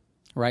here,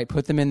 right?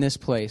 Put them in this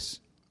place.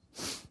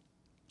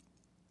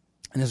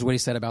 And this is what he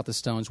said about the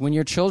stones. When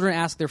your children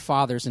ask their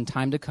fathers in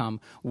time to come,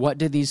 what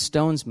did these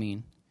stones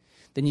mean?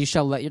 Then you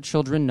shall let your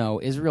children know,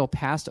 Israel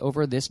passed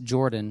over this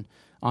Jordan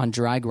on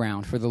dry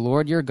ground. For the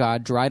Lord your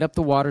God dried up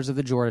the waters of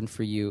the Jordan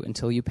for you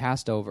until you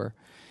passed over,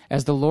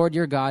 as the Lord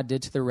your God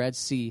did to the Red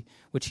Sea,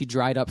 which he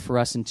dried up for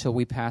us until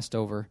we passed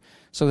over,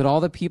 so that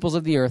all the peoples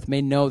of the earth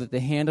may know that the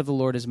hand of the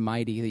Lord is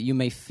mighty, that you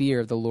may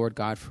fear the Lord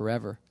God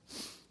forever.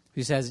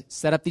 He says,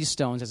 set up these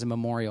stones as a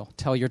memorial.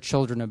 Tell your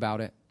children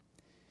about it.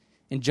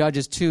 In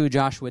Judges 2,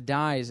 Joshua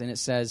dies, and it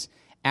says,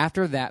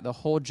 after that, the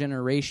whole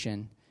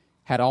generation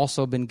had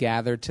also been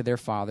gathered to their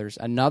fathers.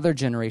 Another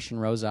generation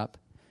rose up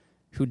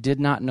who did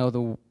not know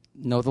the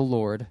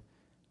Lord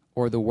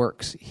or the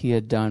works he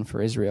had done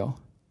for Israel.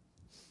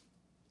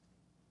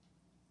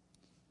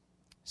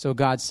 So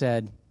God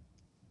said,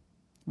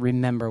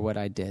 remember what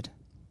I did.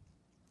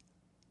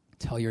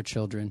 Tell your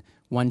children.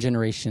 One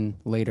generation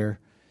later,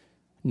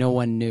 no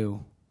one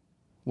knew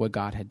what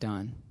God had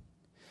done.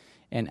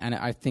 And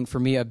I think for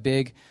me, a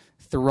big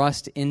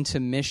thrust into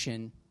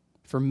mission,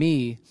 for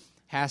me,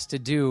 has to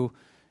do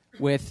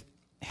with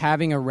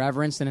having a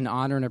reverence and an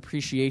honor and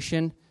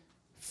appreciation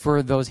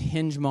for those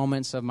hinge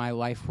moments of my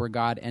life where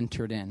God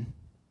entered in.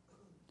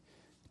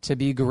 To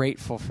be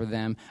grateful for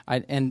them.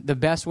 And the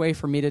best way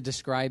for me to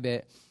describe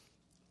it,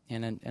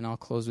 and I'll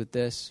close with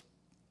this.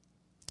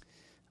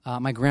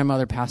 My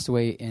grandmother passed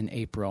away in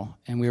April,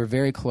 and we were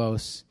very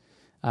close,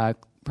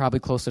 probably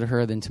closer to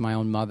her than to my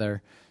own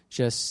mother.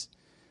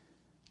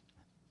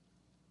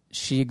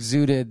 She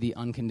exuded the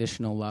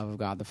unconditional love of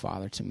God the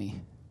Father to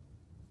me.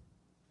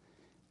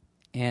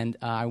 And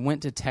I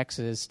went to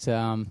Texas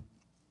to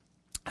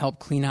help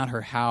clean out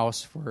her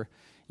house for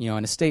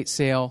an estate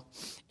sale.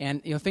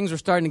 And things were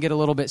starting to get a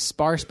little bit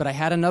sparse, but I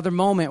had another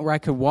moment where I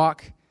could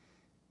walk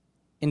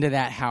into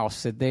that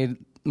house.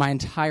 My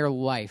entire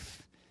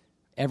life,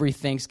 every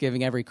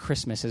Thanksgiving, every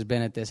Christmas has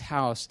been at this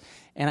house.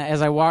 And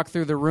as I walked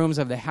through the rooms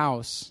of the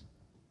house,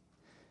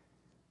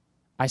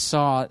 I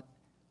saw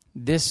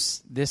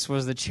this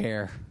was the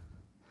chair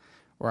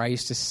where I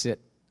used to sit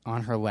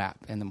on her lap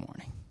in the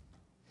morning.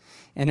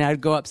 And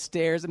I'd go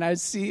upstairs and I would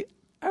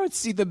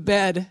see the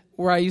bed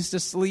where I used to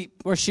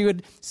sleep, where she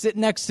would sit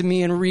next to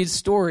me and read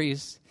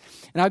stories.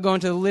 And I'd go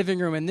into the living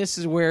room, and this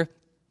is where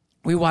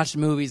we watched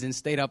movies and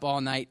stayed up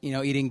all night,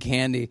 eating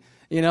candy.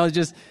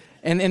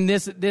 And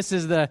this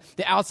is the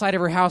outside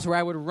of her house where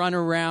I would run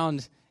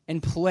around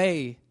and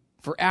play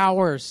for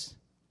hours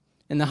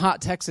in the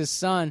hot Texas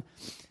sun.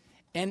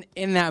 And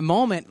in that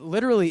moment,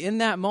 literally in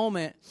that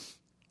moment,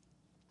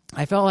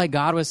 I felt like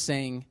God was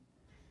saying,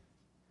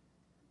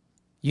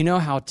 you know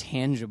how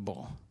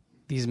tangible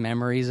these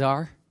memories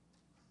are?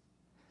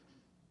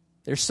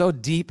 They're so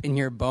deep in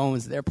your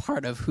bones, they're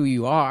part of who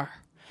you are.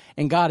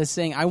 And God is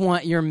saying, I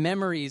want your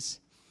memories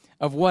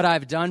of what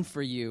I've done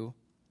for you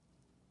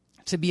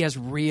to be as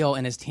real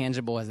and as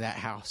tangible as that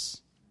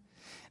house.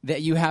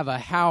 That you have a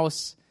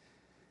house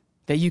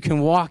that you can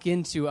walk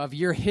into of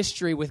your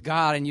history with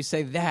God, and you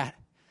say, that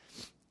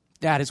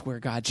is where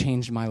God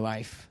changed my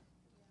life.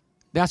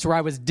 That's where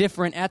I was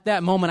different at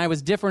that moment. I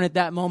was different at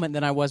that moment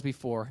than I was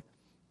before.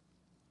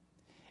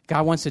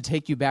 God wants to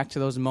take you back to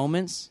those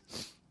moments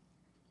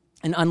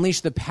and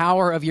unleash the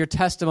power of your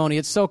testimony.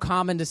 It's so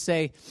common to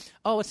say,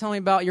 "Oh, tell me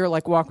about your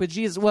walk with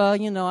Jesus." Well,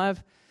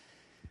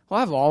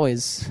 I've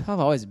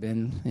always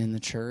been in the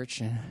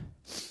church, and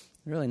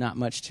really not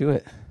much to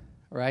it,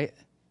 right?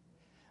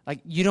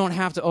 You don't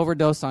have to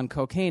overdose on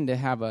cocaine to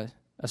have a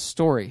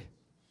story.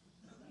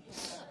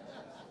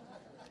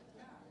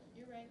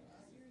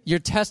 Your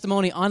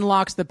testimony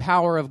unlocks the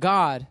power of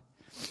God.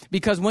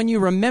 Because when you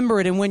remember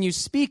it and when you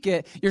speak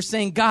it, you're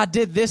saying, God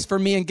did this for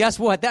me, and guess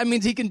what? That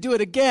means he can do it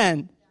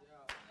again.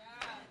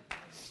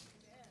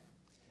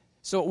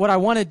 So what I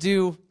want to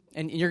do,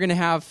 and you're going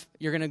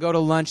to go to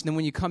lunch, and then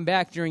when you come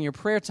back during your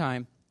prayer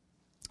time,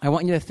 I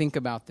want you to think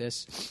about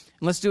this.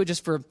 And let's do it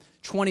just for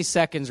 20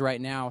 seconds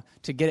right now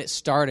to get it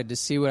started, to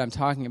see what I'm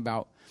talking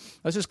about.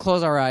 Let's just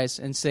close our eyes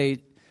and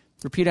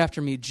repeat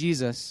after me,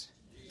 Jesus,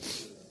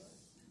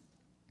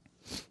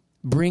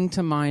 bring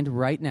to mind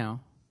right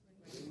now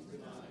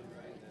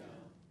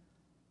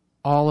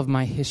all of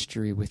my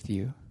history with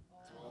you.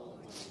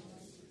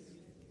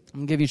 I'm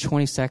going to give you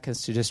 20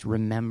 seconds to just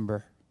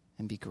remember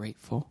and be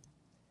grateful.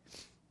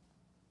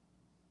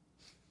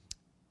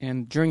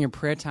 And during your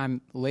prayer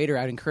time later,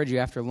 I'd encourage you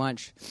after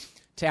lunch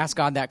to ask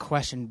God that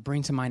question.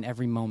 Bring to mind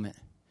every moment.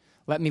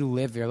 Let me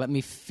live there. Let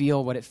me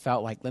feel what it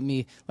felt like. Let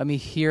me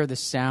hear the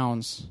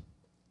sounds.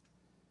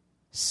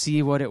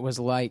 See what it was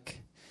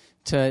like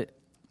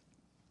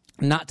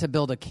not to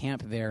build a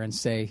camp there and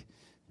say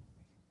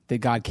that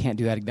God can't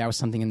do that. That was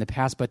something in the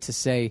past. But to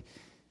say,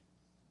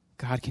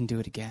 God can do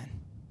it again.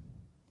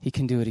 He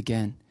can do it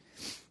again.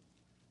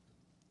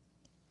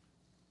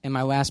 And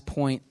my last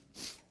point,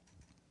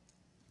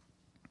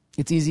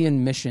 it's easy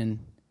in mission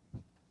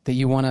that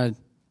you want to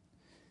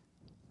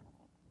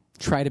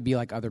try to be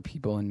like other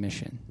people in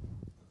mission.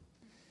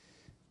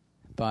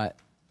 But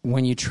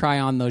when you try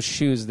on those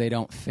shoes, they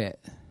don't fit.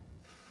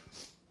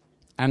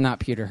 I'm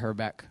not Peter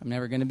Herbeck. I'm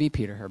never going to be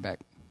Peter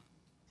Herbeck.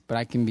 But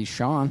I can be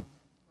Sean.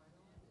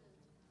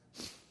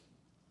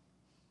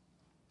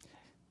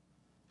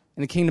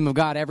 In the kingdom of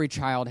God, every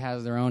child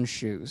has their own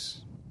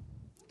shoes.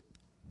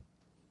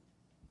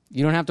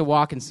 You don't have to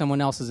walk in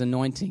someone else's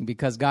anointing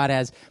because God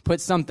has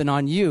put something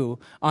on you,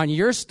 on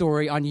your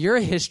story, on your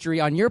history,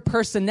 on your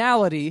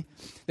personality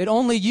that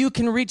only you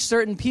can reach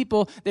certain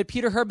people that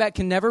Peter Herbeck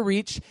can never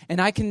reach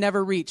and I can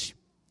never reach.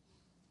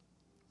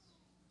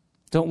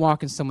 Don't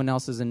walk in someone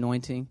else's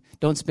anointing.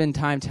 Don't spend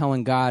time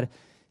telling God,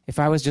 if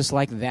I was just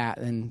like that,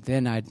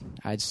 then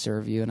I'd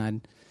serve you and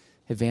I'd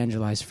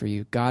evangelize for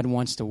you. God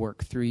wants to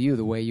work through you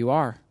the way you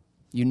are,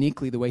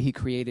 uniquely the way he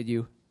created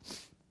you.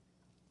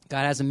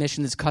 God has a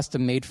mission that's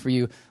custom made for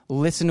you.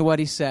 Listen to what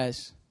he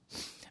says.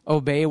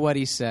 Obey what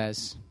he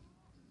says.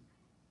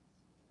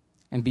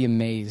 And be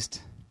amazed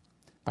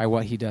by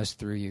what he does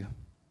through you.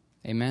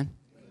 Amen.